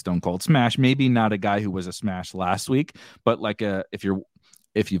just been a stone cold smash, maybe not a guy who was a smash last week, but like if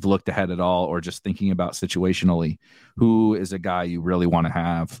you've looked ahead at all or just thinking about situationally, who is a guy you really want to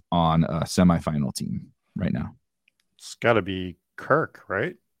have on a semifinal team right now? It's got to be Kirk,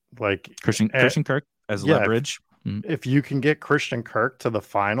 right? Like Christian Kirk as leverage. If you can get Christian Kirk to the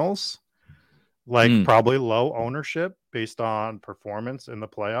finals, like probably low ownership based on performance in the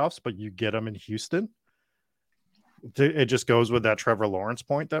playoffs, but you get him in Houston, it just goes with that Trevor Lawrence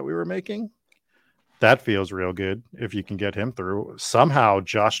point that we were making. That feels real good if you can get him through. Somehow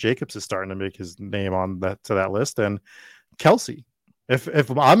Josh Jacobs is starting to make his name on that list, and Kelsey. If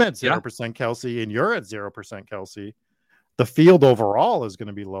I'm at 0% Kelsey and you're at 0% Kelsey, the field overall is going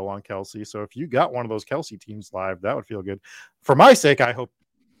to be low on Kelsey. So if you got one of those Kelsey teams live, that would feel good. For my sake, I hope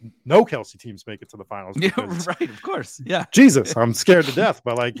no Kelsey teams make it to the finals. Yeah, right. Of course. Yeah. Jesus, I'm scared to death.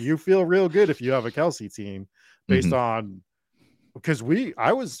 But like, you feel real good if you have a Kelsey team based on, because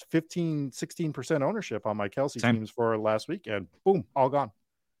I was 16% ownership on my Kelsey teams for last week, and boom, all gone.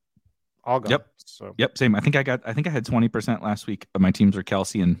 Yep. So same. I think I had 20% last week of my teams were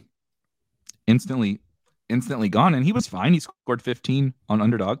Kelsey, and instantly gone. And he was fine. He scored 15 on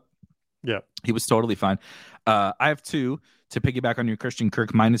underdog. Yeah, he was totally fine. I have 2 to piggyback on your Christian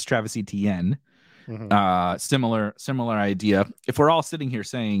Kirk minus Travis Etienne. Similar idea. If we're all sitting here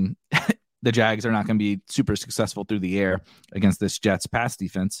saying the Jags are not going to be super successful through the air against this Jets pass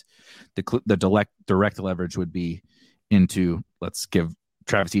defense, the direct leverage would be into, let's give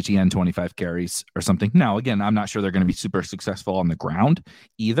Travis Etienne 25 carries or something. Now, again, I'm not sure they're going to be super successful on the ground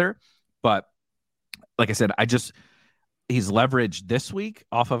either, but like I said, he's leveraged this week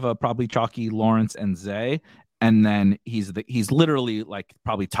off of a probably chalky Lawrence and Zay. And then he's literally like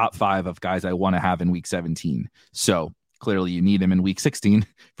probably top 5 of guys I want to have in week 17. So clearly you need him in week 16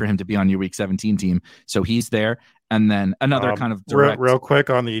 for him to be on your week 17 team. So he's there. And then another kind of direct... real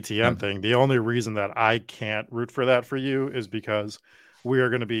quick on the ETN thing. The only reason that I can't root for that for you is because we are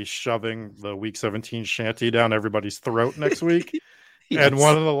going to be shoving the week 17 shanty down everybody's throat next week. Yes. And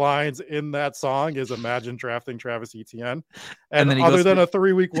one of the lines in that song is "Imagine drafting Travis Etienne." And then other than a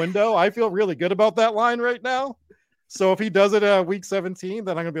 3-week window, I feel really good about that line right now. So if he does it at week 17,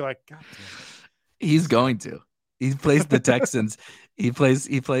 then I'm gonna be like, God damn it. He's going to. He plays the Texans. he plays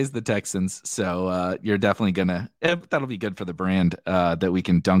the Texans. So you're definitely gonna. That'll be good for the brand that we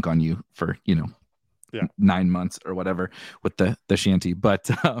can dunk on you for 9 months or whatever with the shanty. But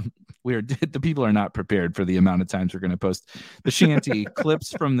the people are not prepared for the amount of times we're going to post the shanty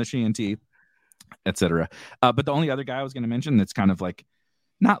clips from the shanty, etc. But the only other guy I was going to mention that's kind of like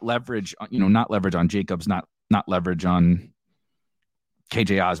not leverage on Jacobs, not leverage on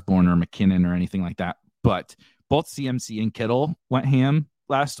KJ Osborne or McKinnon or anything like that. But both CMC and Kittle went ham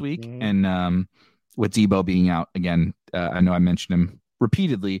last week, and with Debo being out again, I know I mentioned him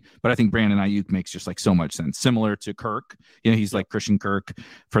repeatedly, but I think Brandon Ayuk makes just like so much sense. Similar to Kirk, he's like Christian Kirk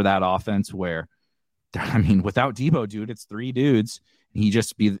for that offense where, I mean, without Debo, dude, it's 3 dudes. He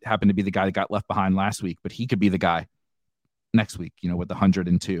just happened to be the guy that got left behind last week, but he could be the guy next week, with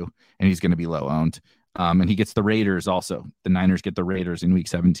 102, and he's going to be low owned. And he gets the Raiders also. The Niners get the Raiders in week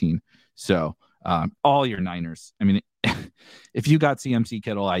 17. So all your Niners, I mean, if you got CMC,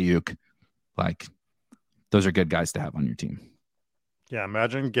 Kittle, Ayuk, like those are good guys to have on your team. Yeah,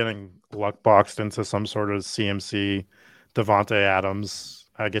 imagine getting luck boxed into some sort of CMC, Devontae Adams.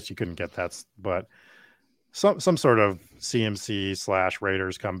 I guess you couldn't get that, but some sort of CMC /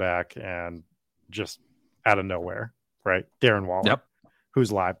 Raiders comeback and just out of nowhere, right? Darren Waller,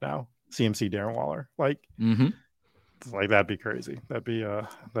 who's live now. CMC Darren Waller, like that'd be crazy. That'd be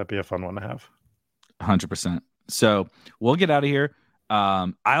a fun one to have. 100%. So we'll get out of here.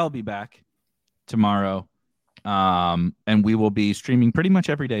 I'll be back tomorrow. And we will be streaming pretty much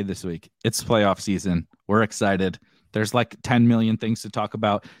every day this week. It's playoff season. We're excited. There's like 10 million things to talk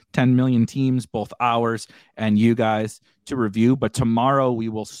about, 10 million teams, both ours and you guys to review. But tomorrow we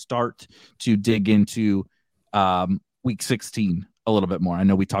will start to dig into week 16 a little bit more. I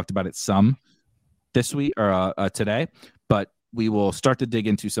know we talked about it some this week or today, but we will start to dig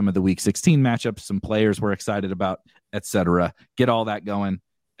into some of the week 16 matchups, some players we're excited about, etc. Get all that going.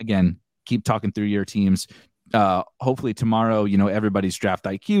 Again, keep talking through your teams. Hopefully tomorrow, everybody's draft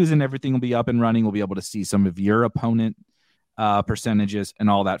IQs and everything will be up and running. We'll be able to see some of your opponent percentages and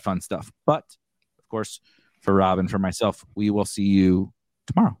all that fun stuff. But of course, for Rob and for myself, we will see you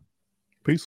tomorrow.